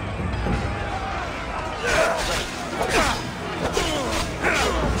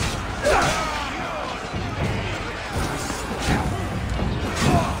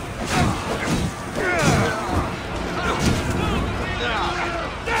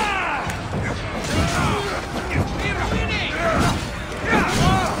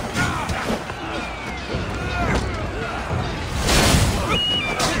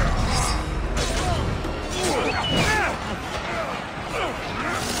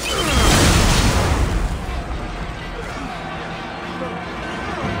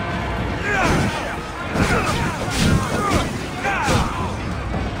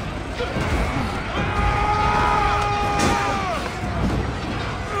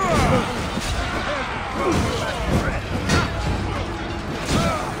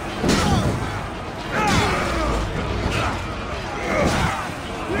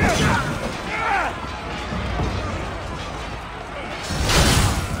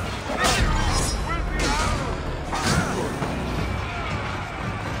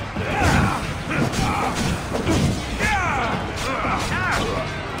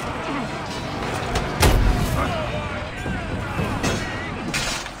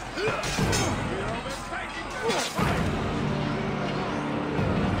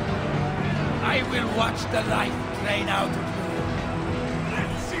 I will watch the life drain out of you.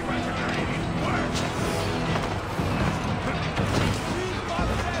 Let's see what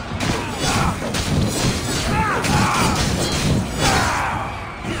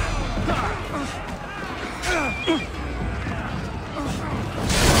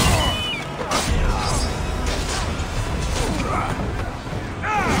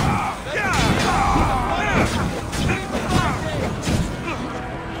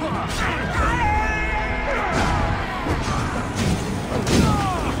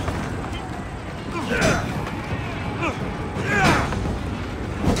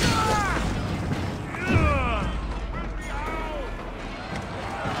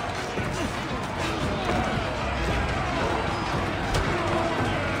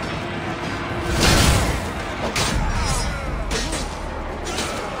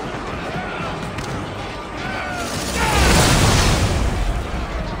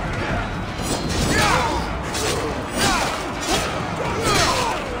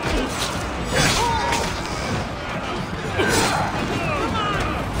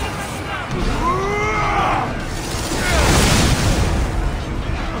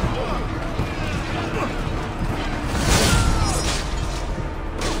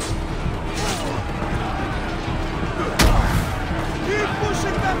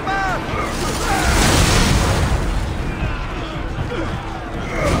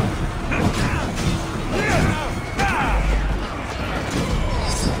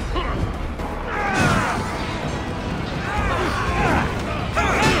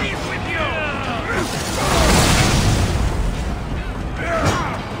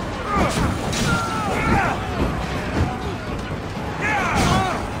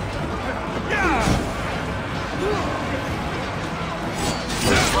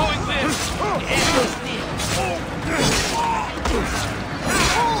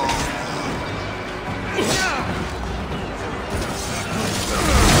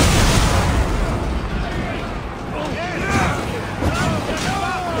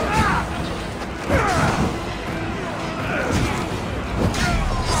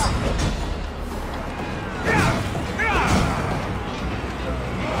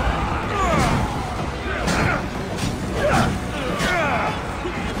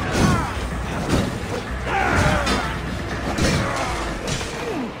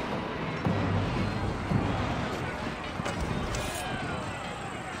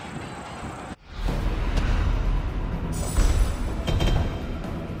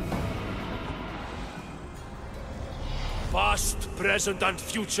present and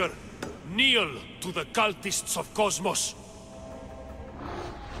future, kneel to the cultists of Cosmos.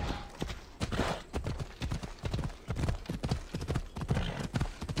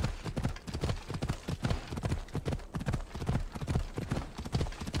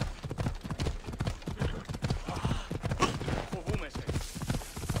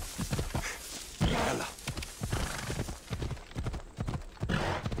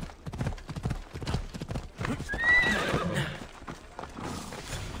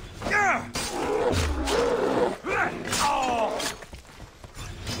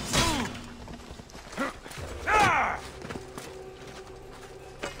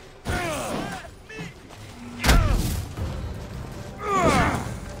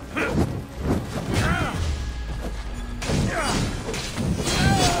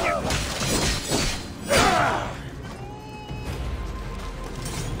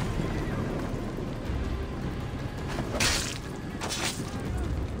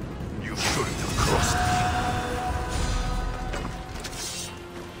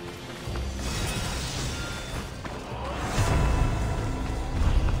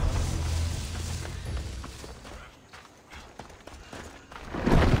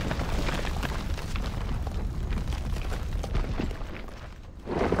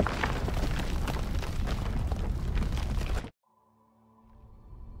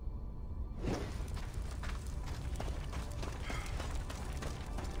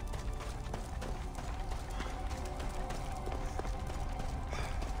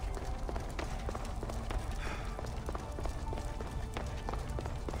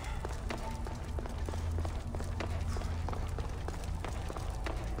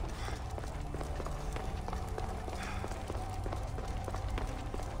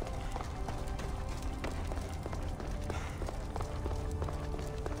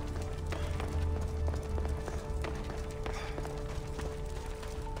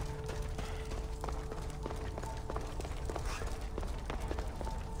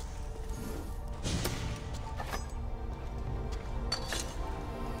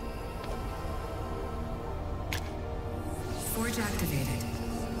 Forge activated.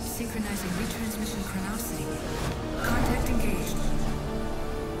 Synchronizing retransmission chronicity. Contact engaged.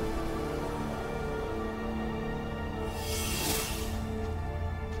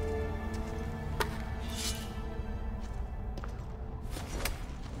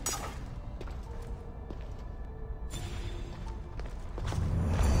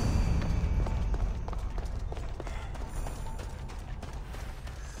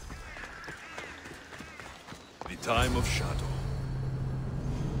 Time of shadow.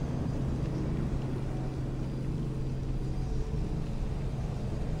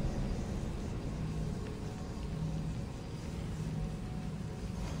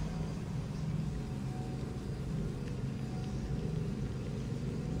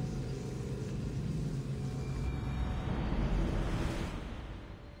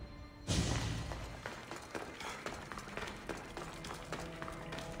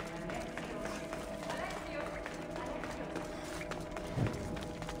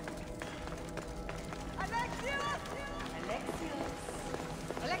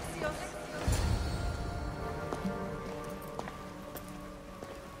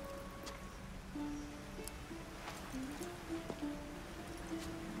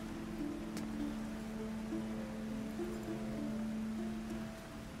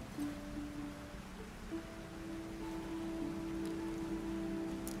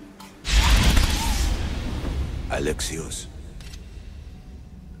 Alexios.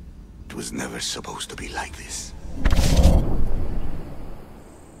 It was never supposed to be like this.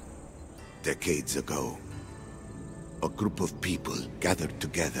 Decades ago, a group of people gathered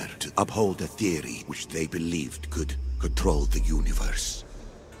together to uphold a theory which they believed could control the universe.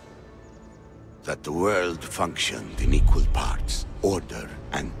 That the world functioned in equal parts, order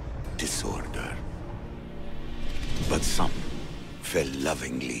and disorder. But some fell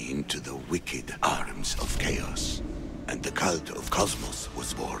lovingly into the wicked arms of chaos, and the cult of Cosmos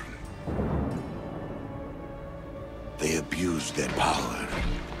was born. They abused their power,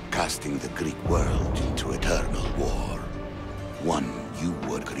 casting the Greek world into eternal war. One you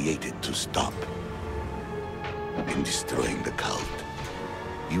were created to stop. In destroying the cult,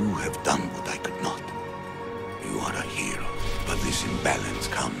 you have done what I could not. You are a hero, but this imbalance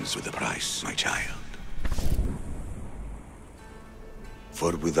comes with a price, my child.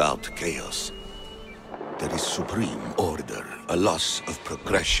 For without chaos, there is supreme order, a loss of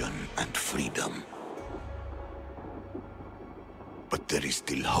progression and freedom. But there is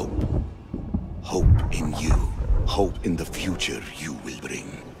still hope. Hope in you. Hope in the future you will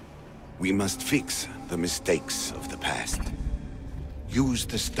bring. We must fix the mistakes of the past. Use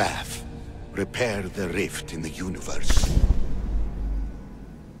the staff. Repair the rift in the universe.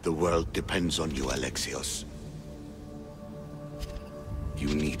 The world depends on you, Alexios. You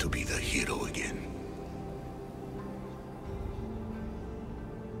need to be the hero again.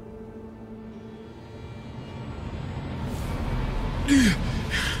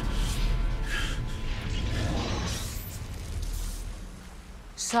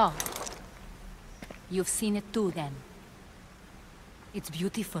 So, you've seen it too, then. It's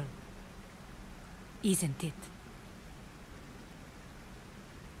beautiful, isn't it?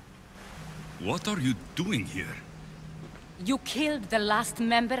 What are you doing here? You killed the last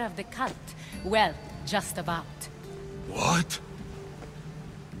member of the cult. Well, just about. What?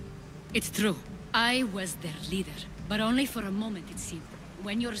 It's true. I was their leader, but only for a moment, it seemed.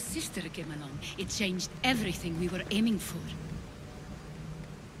 When your sister came along, it changed everything we were aiming for.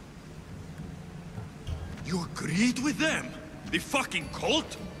 You agreed with them? The fucking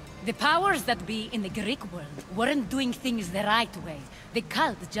cult? The powers that be in the Greek world weren't doing things the right way. The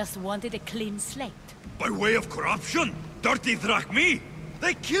cult just wanted a clean slate. By way of corruption? Dirty drachmi?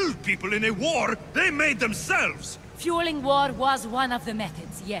 They killed people in a war they made themselves! Fueling war was one of the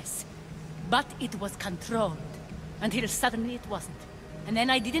methods, yes. But it was controlled. Until suddenly it wasn't. And then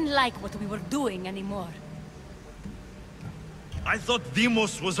I didn't like what we were doing anymore. I thought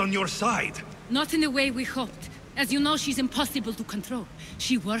Deimos was on your side. Not in the way we hoped. As you know, she's impossible to control.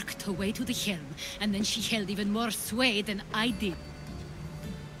 She worked her way to the helm, and then she held even more sway than I did.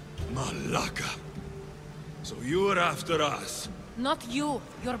 Malaka. So you were after us? Not you,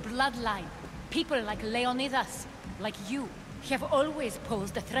 your bloodline. People like Leonidas, like you, have always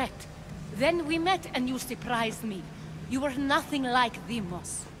posed a threat. Then we met and you surprised me. You were nothing like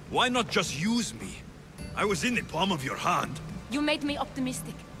Deimos. Why not just use me? I was in the palm of your hand. You made me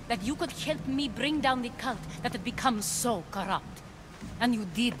optimistic. That you could help me bring down the cult that had become so corrupt. And you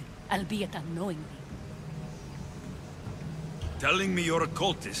did, albeit unknowingly. Telling me you're a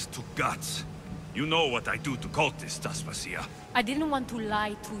cultist took guts. You know what I do to cultists, Aspasia. I didn't want to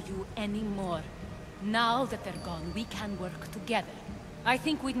lie to you anymore. Now that they're gone, we can work together. I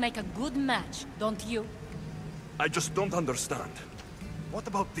think we'd make a good match, don't you? I just don't understand. What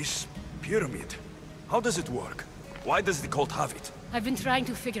about this pyramid? How does it work? Why does the cult have it? I've been trying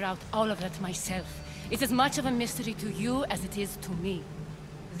to figure out all of that myself. It's as much of a mystery to you as it is to me.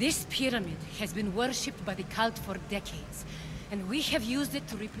 This pyramid has been worshipped by the cult for decades, and we have used it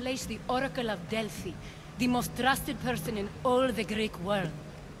to replace the Oracle of Delphi, the most trusted person in all the Greek world.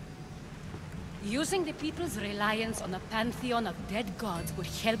 Using the people's reliance on a pantheon of dead gods would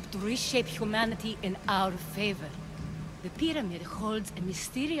help to reshape humanity in our favor. The pyramid holds a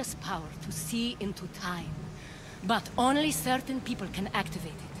mysterious power to see into time. But only certain people can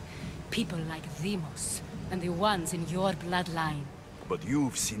activate it. People like Deimos, and the ones in your bloodline. But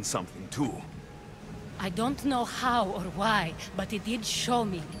you've seen something too. I don't know how or why, but it did show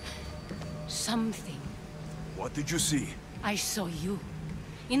me something. What did you see? I saw you.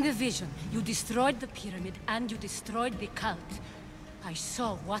 In the vision, you destroyed the pyramid and you destroyed the cult. I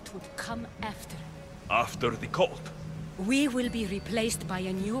saw what would come after. After the cult? We will be replaced by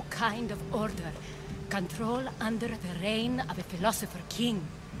a new kind of order. Control under the reign of a philosopher king.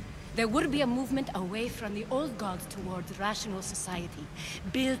 There would be a movement away from the old gods towards rational society,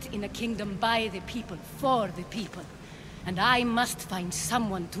 built in a kingdom by the people, for the people. And I must find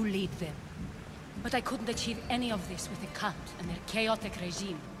someone to lead them. But I couldn't achieve any of this with the cult and their chaotic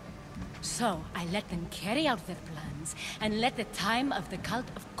regime. So I let them carry out their plans, and let the time of the cult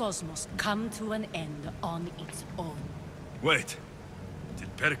of Cosmos come to an end on its own. Wait.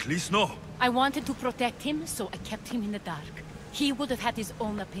 Did Pericles know? I wanted to protect him, so I kept him in the dark. He would have had his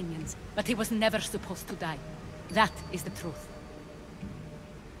own opinions, but he was never supposed to die. That is the truth.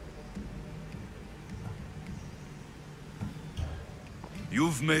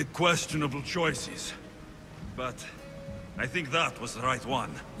 You've made questionable choices. But I think that was the right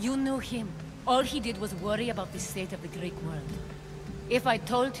one. You knew him. All he did was worry about the state of the Greek world. If I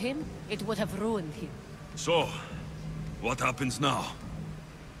told him, it would have ruined him. So, what happens now?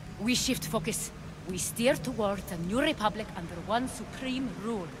 We shift focus. We steer towards a new republic under one supreme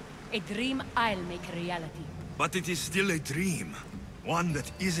rule. A dream I'll make a reality. But it is still a dream. One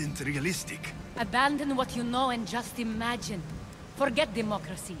that isn't realistic. Abandon what you know and just imagine. Forget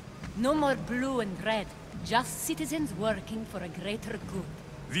democracy. No more blue and red. Just citizens working for a greater good.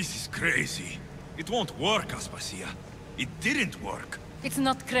 This is crazy. It won't work, Aspasia. It didn't work. It's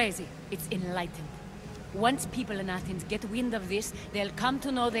not crazy. It's enlightened. Once people in Athens get wind of this, they'll come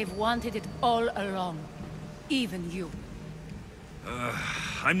to know they've wanted it all along. Even you.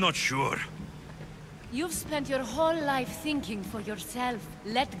 I'm not sure. You've spent your whole life thinking for yourself.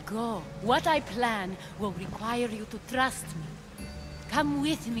 Let go. What I plan will require you to trust me. Come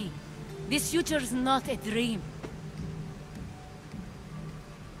with me. This future's not a dream.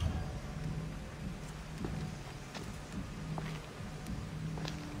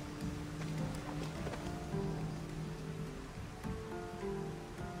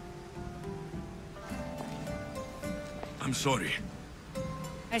 I'm sorry.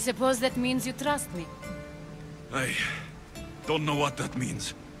 I suppose that means you trust me. I don't know what that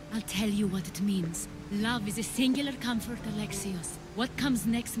means. I'll tell you what it means. Love is a singular comfort, Alexios. What comes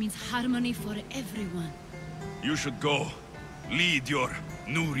next means harmony for everyone. You should go. Lead your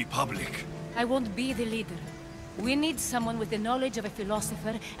new republic. I won't be the leader. We need someone with the knowledge of a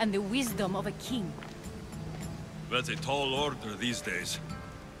philosopher and the wisdom of a king. That's a tall order these days.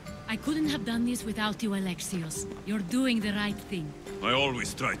 I couldn't have done this without you, Alexios. You're doing the right thing. I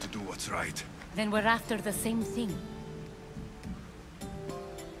always try to do what's right. Then we're after the same thing.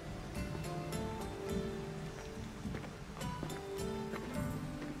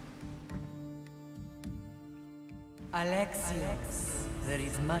 Alexios, there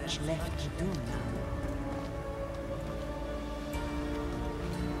is much left to do now.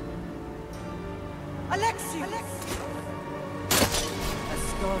 Alexios! A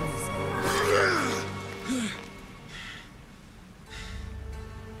storm's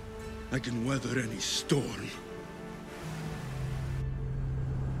I can weather any storm.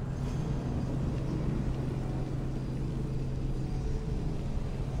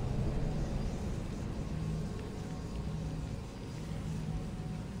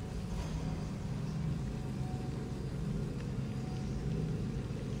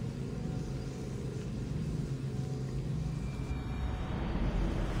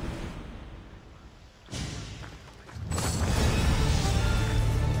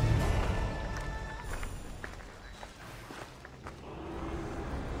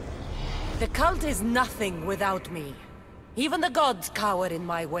 The cult is nothing without me. Even the gods cower in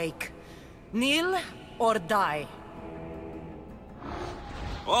my wake. Kneel or die.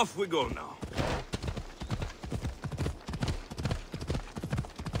 Off we go now.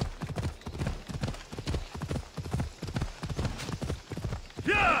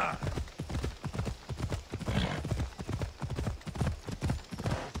 Yeah!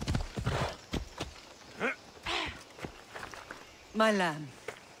 My lamb,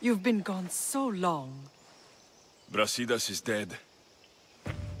 you've been gone so long. Brasidas is dead.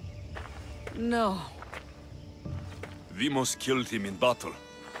 No. Deimos killed him in battle.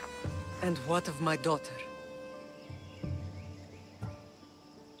 And what of my daughter?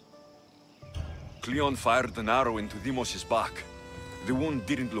 Cleon fired an arrow into Deimos' back. The wound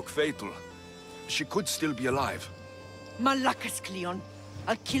didn't look fatal. She could still be alive. Malakas, Cleon.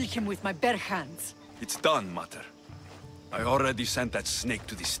 I'll kill him with my bare hands. It's done, Mater. I already sent that snake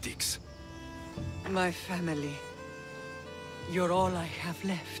to the Styx. My family. You're all I have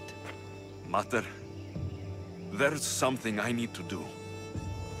left. Mater, there's something I need to do.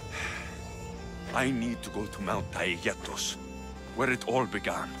 I need to go to Mount Taygetos, where it all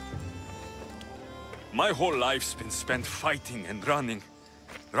began. My whole life's been spent fighting and running.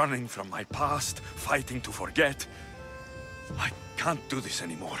 Running from my past, fighting to forget. I can't do this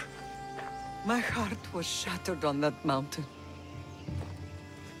anymore. My heart was shattered on that mountain.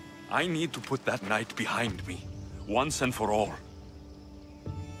 I need to put that night behind me, once and for all.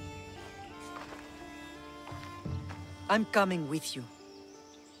 I'm coming with you.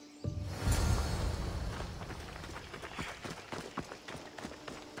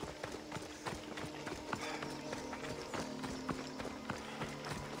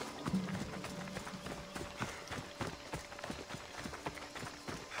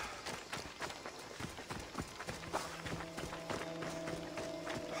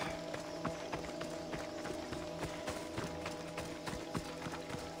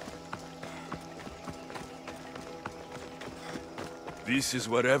 This is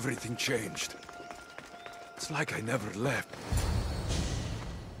where everything changed. It's like I never left.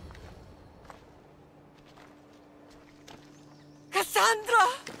 Cassandra!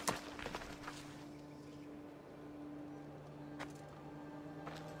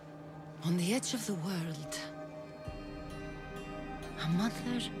 On the edge of the world, a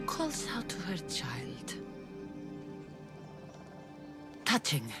mother calls out to her child.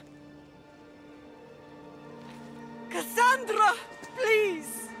 Touching. Cassandra!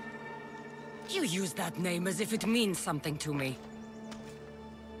 Please! You use that name as if it means something to me.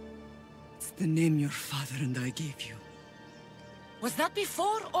 It's the name your father and I gave you. Was that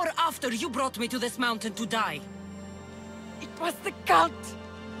before or after you brought me to this mountain to die? It was the cult!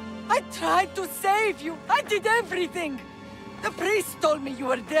 I tried to save you. I did everything. The priest told me you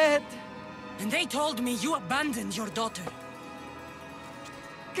were dead. And they told me you abandoned your daughter.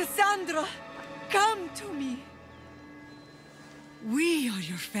 Cassandra, come to me. We are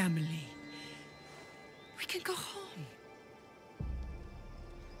your family. We can go home.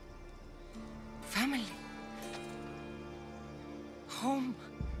 Family. Home.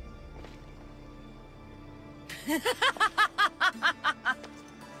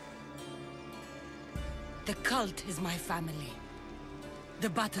 The cult is my family. The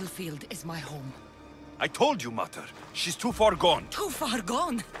battlefield is my home. I told you, Mater. She's too far gone. Too far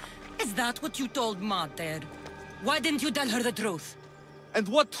gone? Is that what you told Mater? Why didn't you tell her the truth? And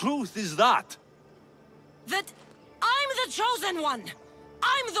what truth is that? That I'm the chosen one!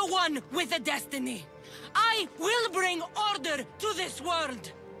 I'm the one with a destiny! I will bring order to this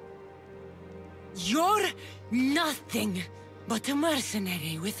world! You're nothing but a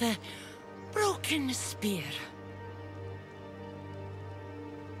mercenary with a broken spear.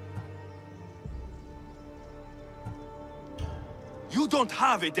 You don't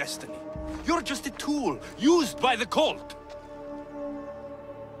have a destiny. You're just a tool, used by the cult.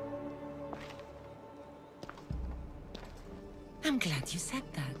 I'm glad you said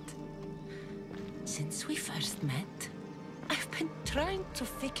that. Since we first met, I've been trying to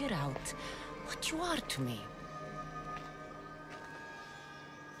figure out what you are to me.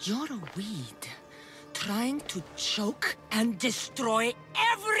 You're a weed, trying to choke and destroy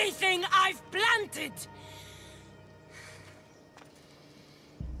everything I've planted!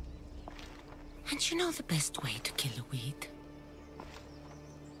 And you know the best way to kill a weed?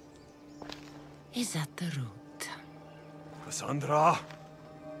 Is at the root. Cassandra!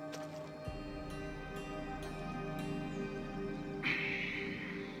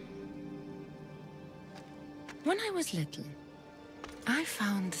 When I was little, I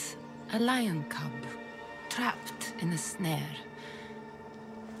found a lion cub trapped in a snare.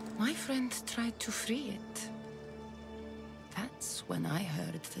 My friend tried to free it. That's when I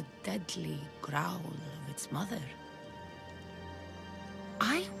heard the deadly growl of its mother.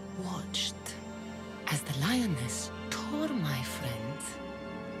 I watched as the lioness tore my friend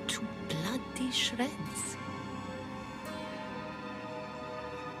to bloody shreds.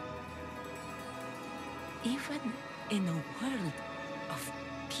 Even in a world of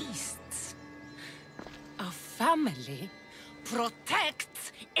beasts, a family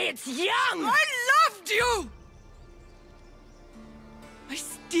protects its young! I loved you! I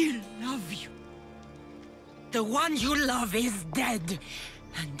still love you. The one you love is dead,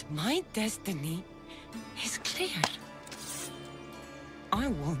 and my destiny is clear. I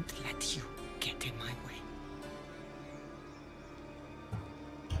won't let you get in my way.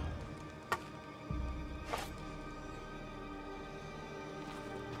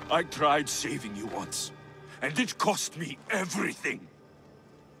 I tried saving you once, and it cost me everything.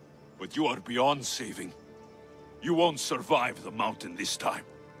 But you are beyond saving. You won't survive the mountain this time.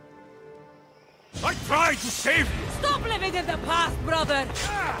 I tried to save you! Stop living in the past, brother!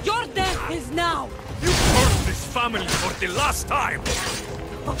 Your death is now! You hurt this family for the last time!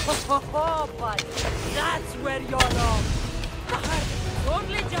 Oh, buddy, that's where you're wrong. The hunt has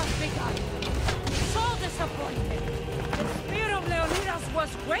only just begun. So disappointed. The spear of Leonidas was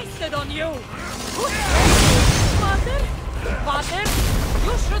wasted on you. Who trained you, Father? Father,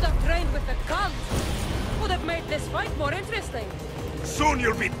 you should have trained with the cult. Would have made this fight more interesting. Soon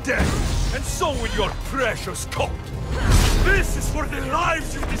you'll be dead, and so will your precious cult. This is for the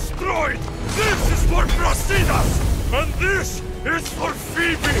lives you destroyed! This is for Brasidas! And this is for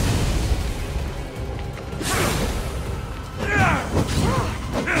Phoebe!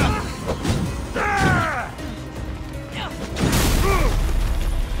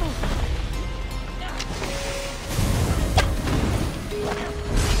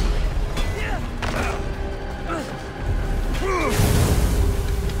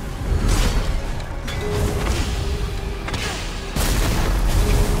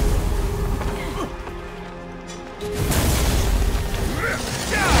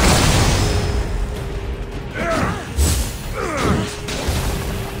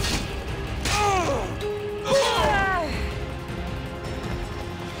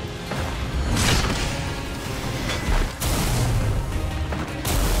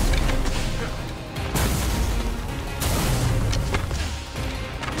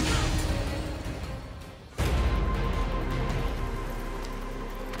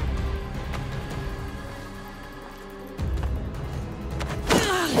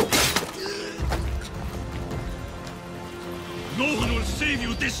 No one will save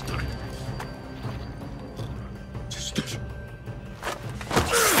you this time! Sister.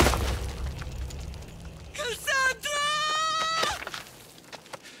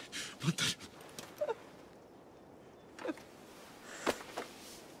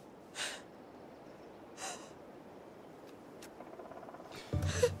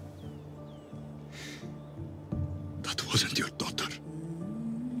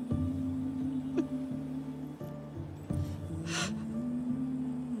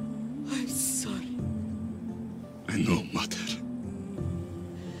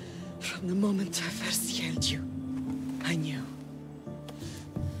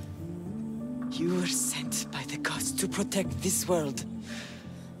 You were sent by the gods to protect this world.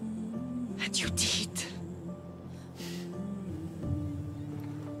 And you did.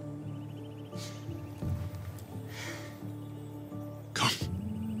 Come.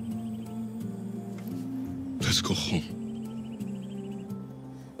 Let's go home.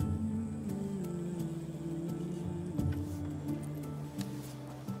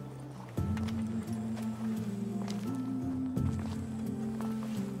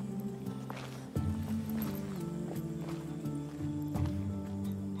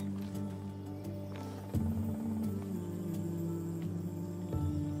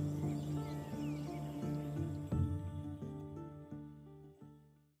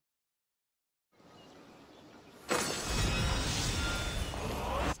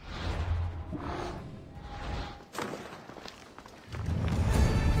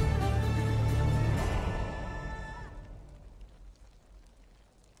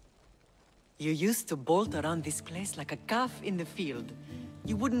 You used to bolt around this place like a calf in the field.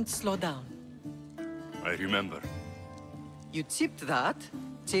 You wouldn't slow down. I remember. You tipped that,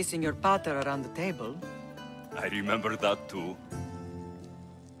 chasing your pater around the table. I remember that too.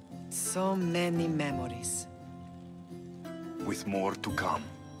 So many memories. With more to come.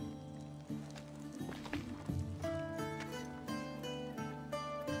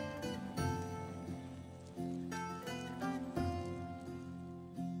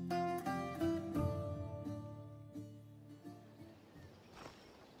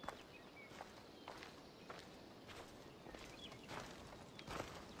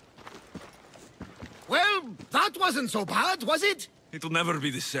 Well, that wasn't so bad, was it? It'll never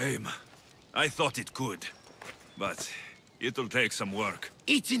be the same. I thought it could. But it'll take some work.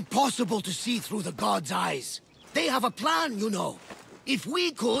 It's impossible to see through the gods' eyes. They have a plan, you know. If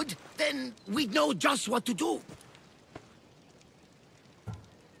we could, then we'd know just what to do.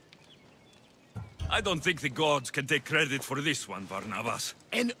 I don't think the gods can take credit for this one, Barnabas.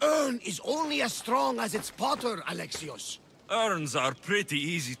 An urn is only as strong as its potter, Alexios. Urns are pretty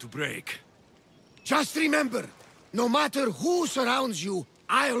easy to break. Just remember, no matter who surrounds you,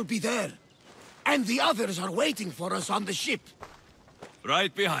 I'll be there. And the others are waiting for us on the ship.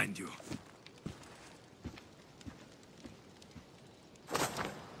 Right behind you.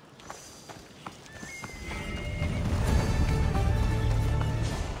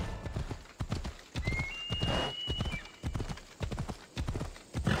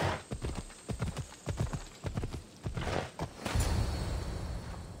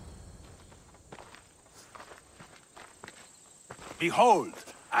 Behold,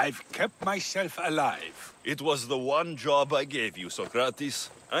 I've kept myself alive. It was the one job I gave you, Socrates.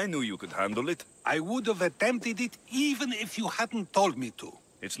 I knew you could handle it. I would have attempted it even if you hadn't told me to.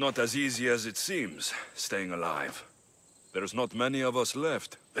 It's not as easy as it seems, staying alive. There's not many of us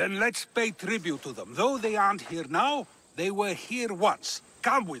left. Then let's pay tribute to them. Though they aren't here now, they were here once.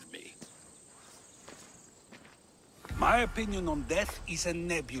 Come with me. My opinion on death is a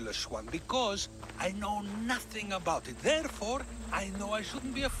nebulous one, because I know nothing about it. Therefore, I know I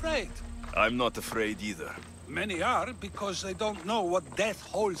shouldn't be afraid. I'm not afraid either. Many are, because they don't know what death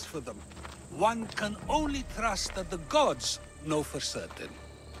holds for them. One can only trust that the gods know for certain.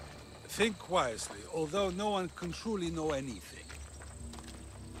 Think wisely, although no one can truly know anything.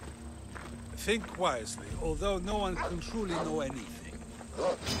 Think wisely, although no one can truly know anything.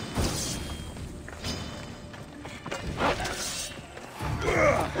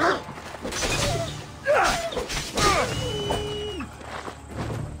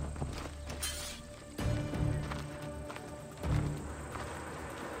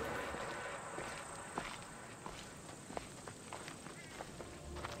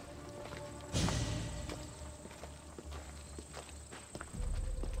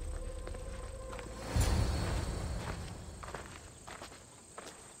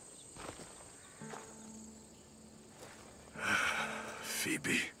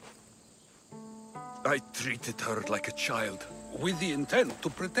 Phoebe. I treated her like a child. With the intent to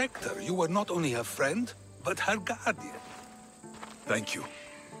protect her, you were not only her friend, but her guardian. Thank you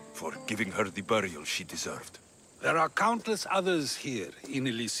for giving her the burial she deserved. There are countless others here in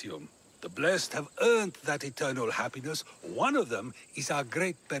Elysium. The blessed have earned that eternal happiness. One of them is our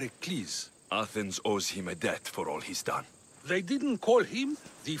great Pericles. Athens owes him a debt for all he's done. They didn't call him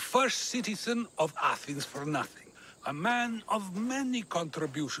the first citizen of Athens for nothing. A man of many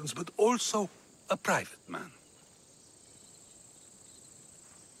contributions, but also a private man.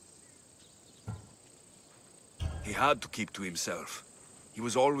 He had to keep to himself. He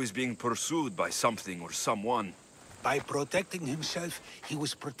was always being pursued by something or someone. By protecting himself, he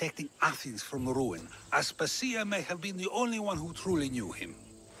was protecting Athens from ruin. Aspasia may have been the only one who truly knew him.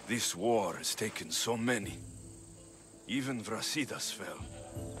 This war has taken so many. Even Brasidas fell.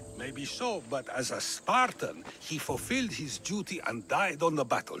 Maybe so, but as a Spartan, he fulfilled his duty and died on the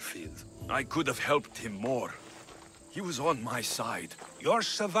battlefield. I could have helped him more. He was on my side. Your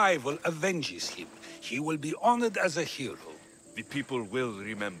survival avenges him. He will be honored as a hero. The people will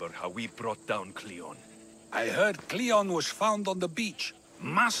remember how we brought down Cleon. I heard Cleon was found on the beach.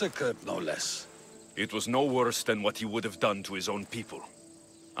 Massacred, no less. It was no worse than what he would have done to his own people.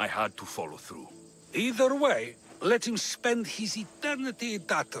 I had to follow through. Either way, let him spend his eternity in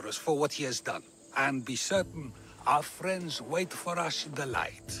Tartarus for what he has done. And be certain, our friends wait for us in the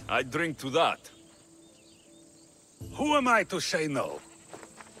light. I drink to that. Who am I to say no?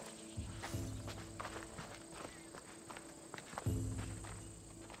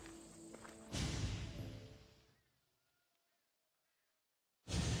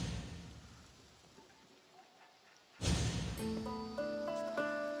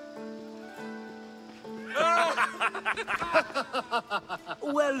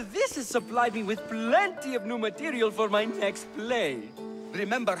 Well, this has supplied me with plenty of new material for my next play.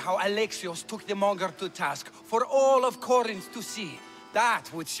 Remember how Alexios took the monger to task for all of Corinth to see?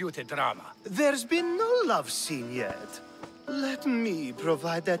 That would suit a drama. There's been no love scene yet. Let me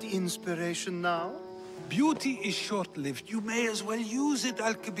provide that inspiration now. Beauty is short-lived. You may as well use it,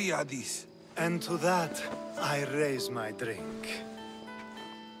 Alcibiades. And to that, I raise my drink.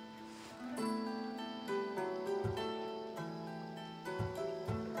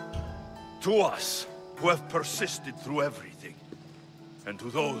 To us, who have persisted through everything. And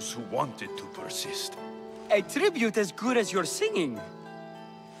to those who wanted to persist. A tribute as good as your singing.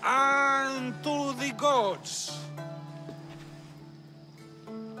 And to the gods.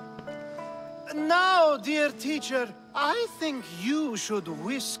 Now, dear teacher, I think you should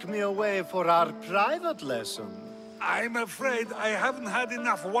whisk me away for our private lesson. I'm afraid I haven't had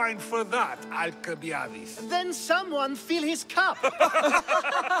enough wine for that, Alcibiades. Then someone fill his cup.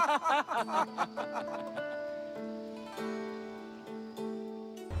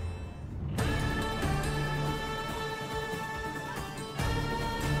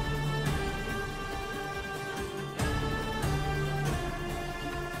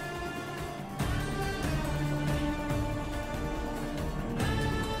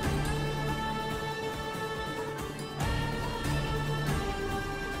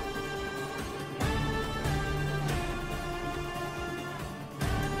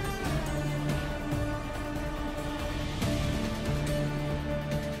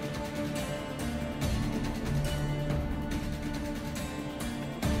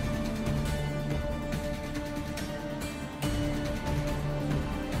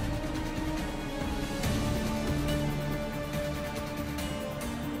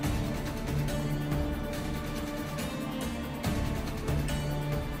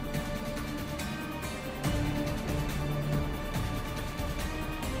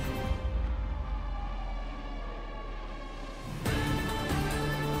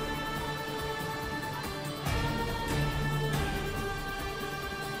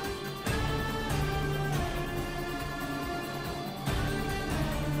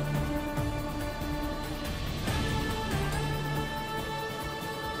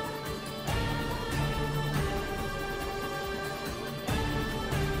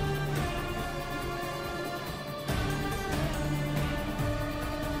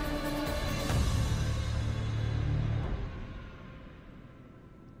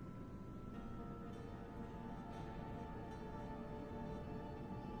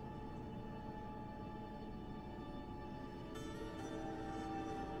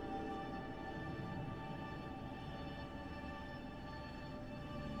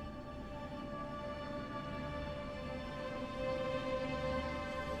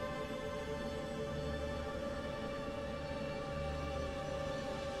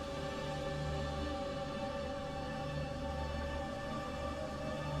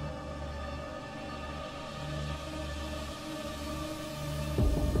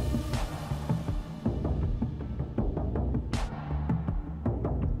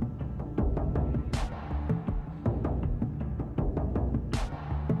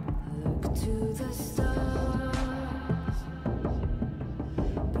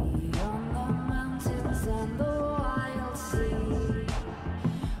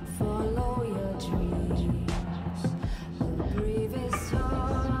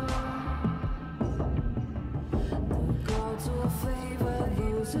 Favor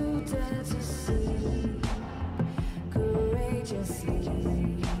those who dare to see.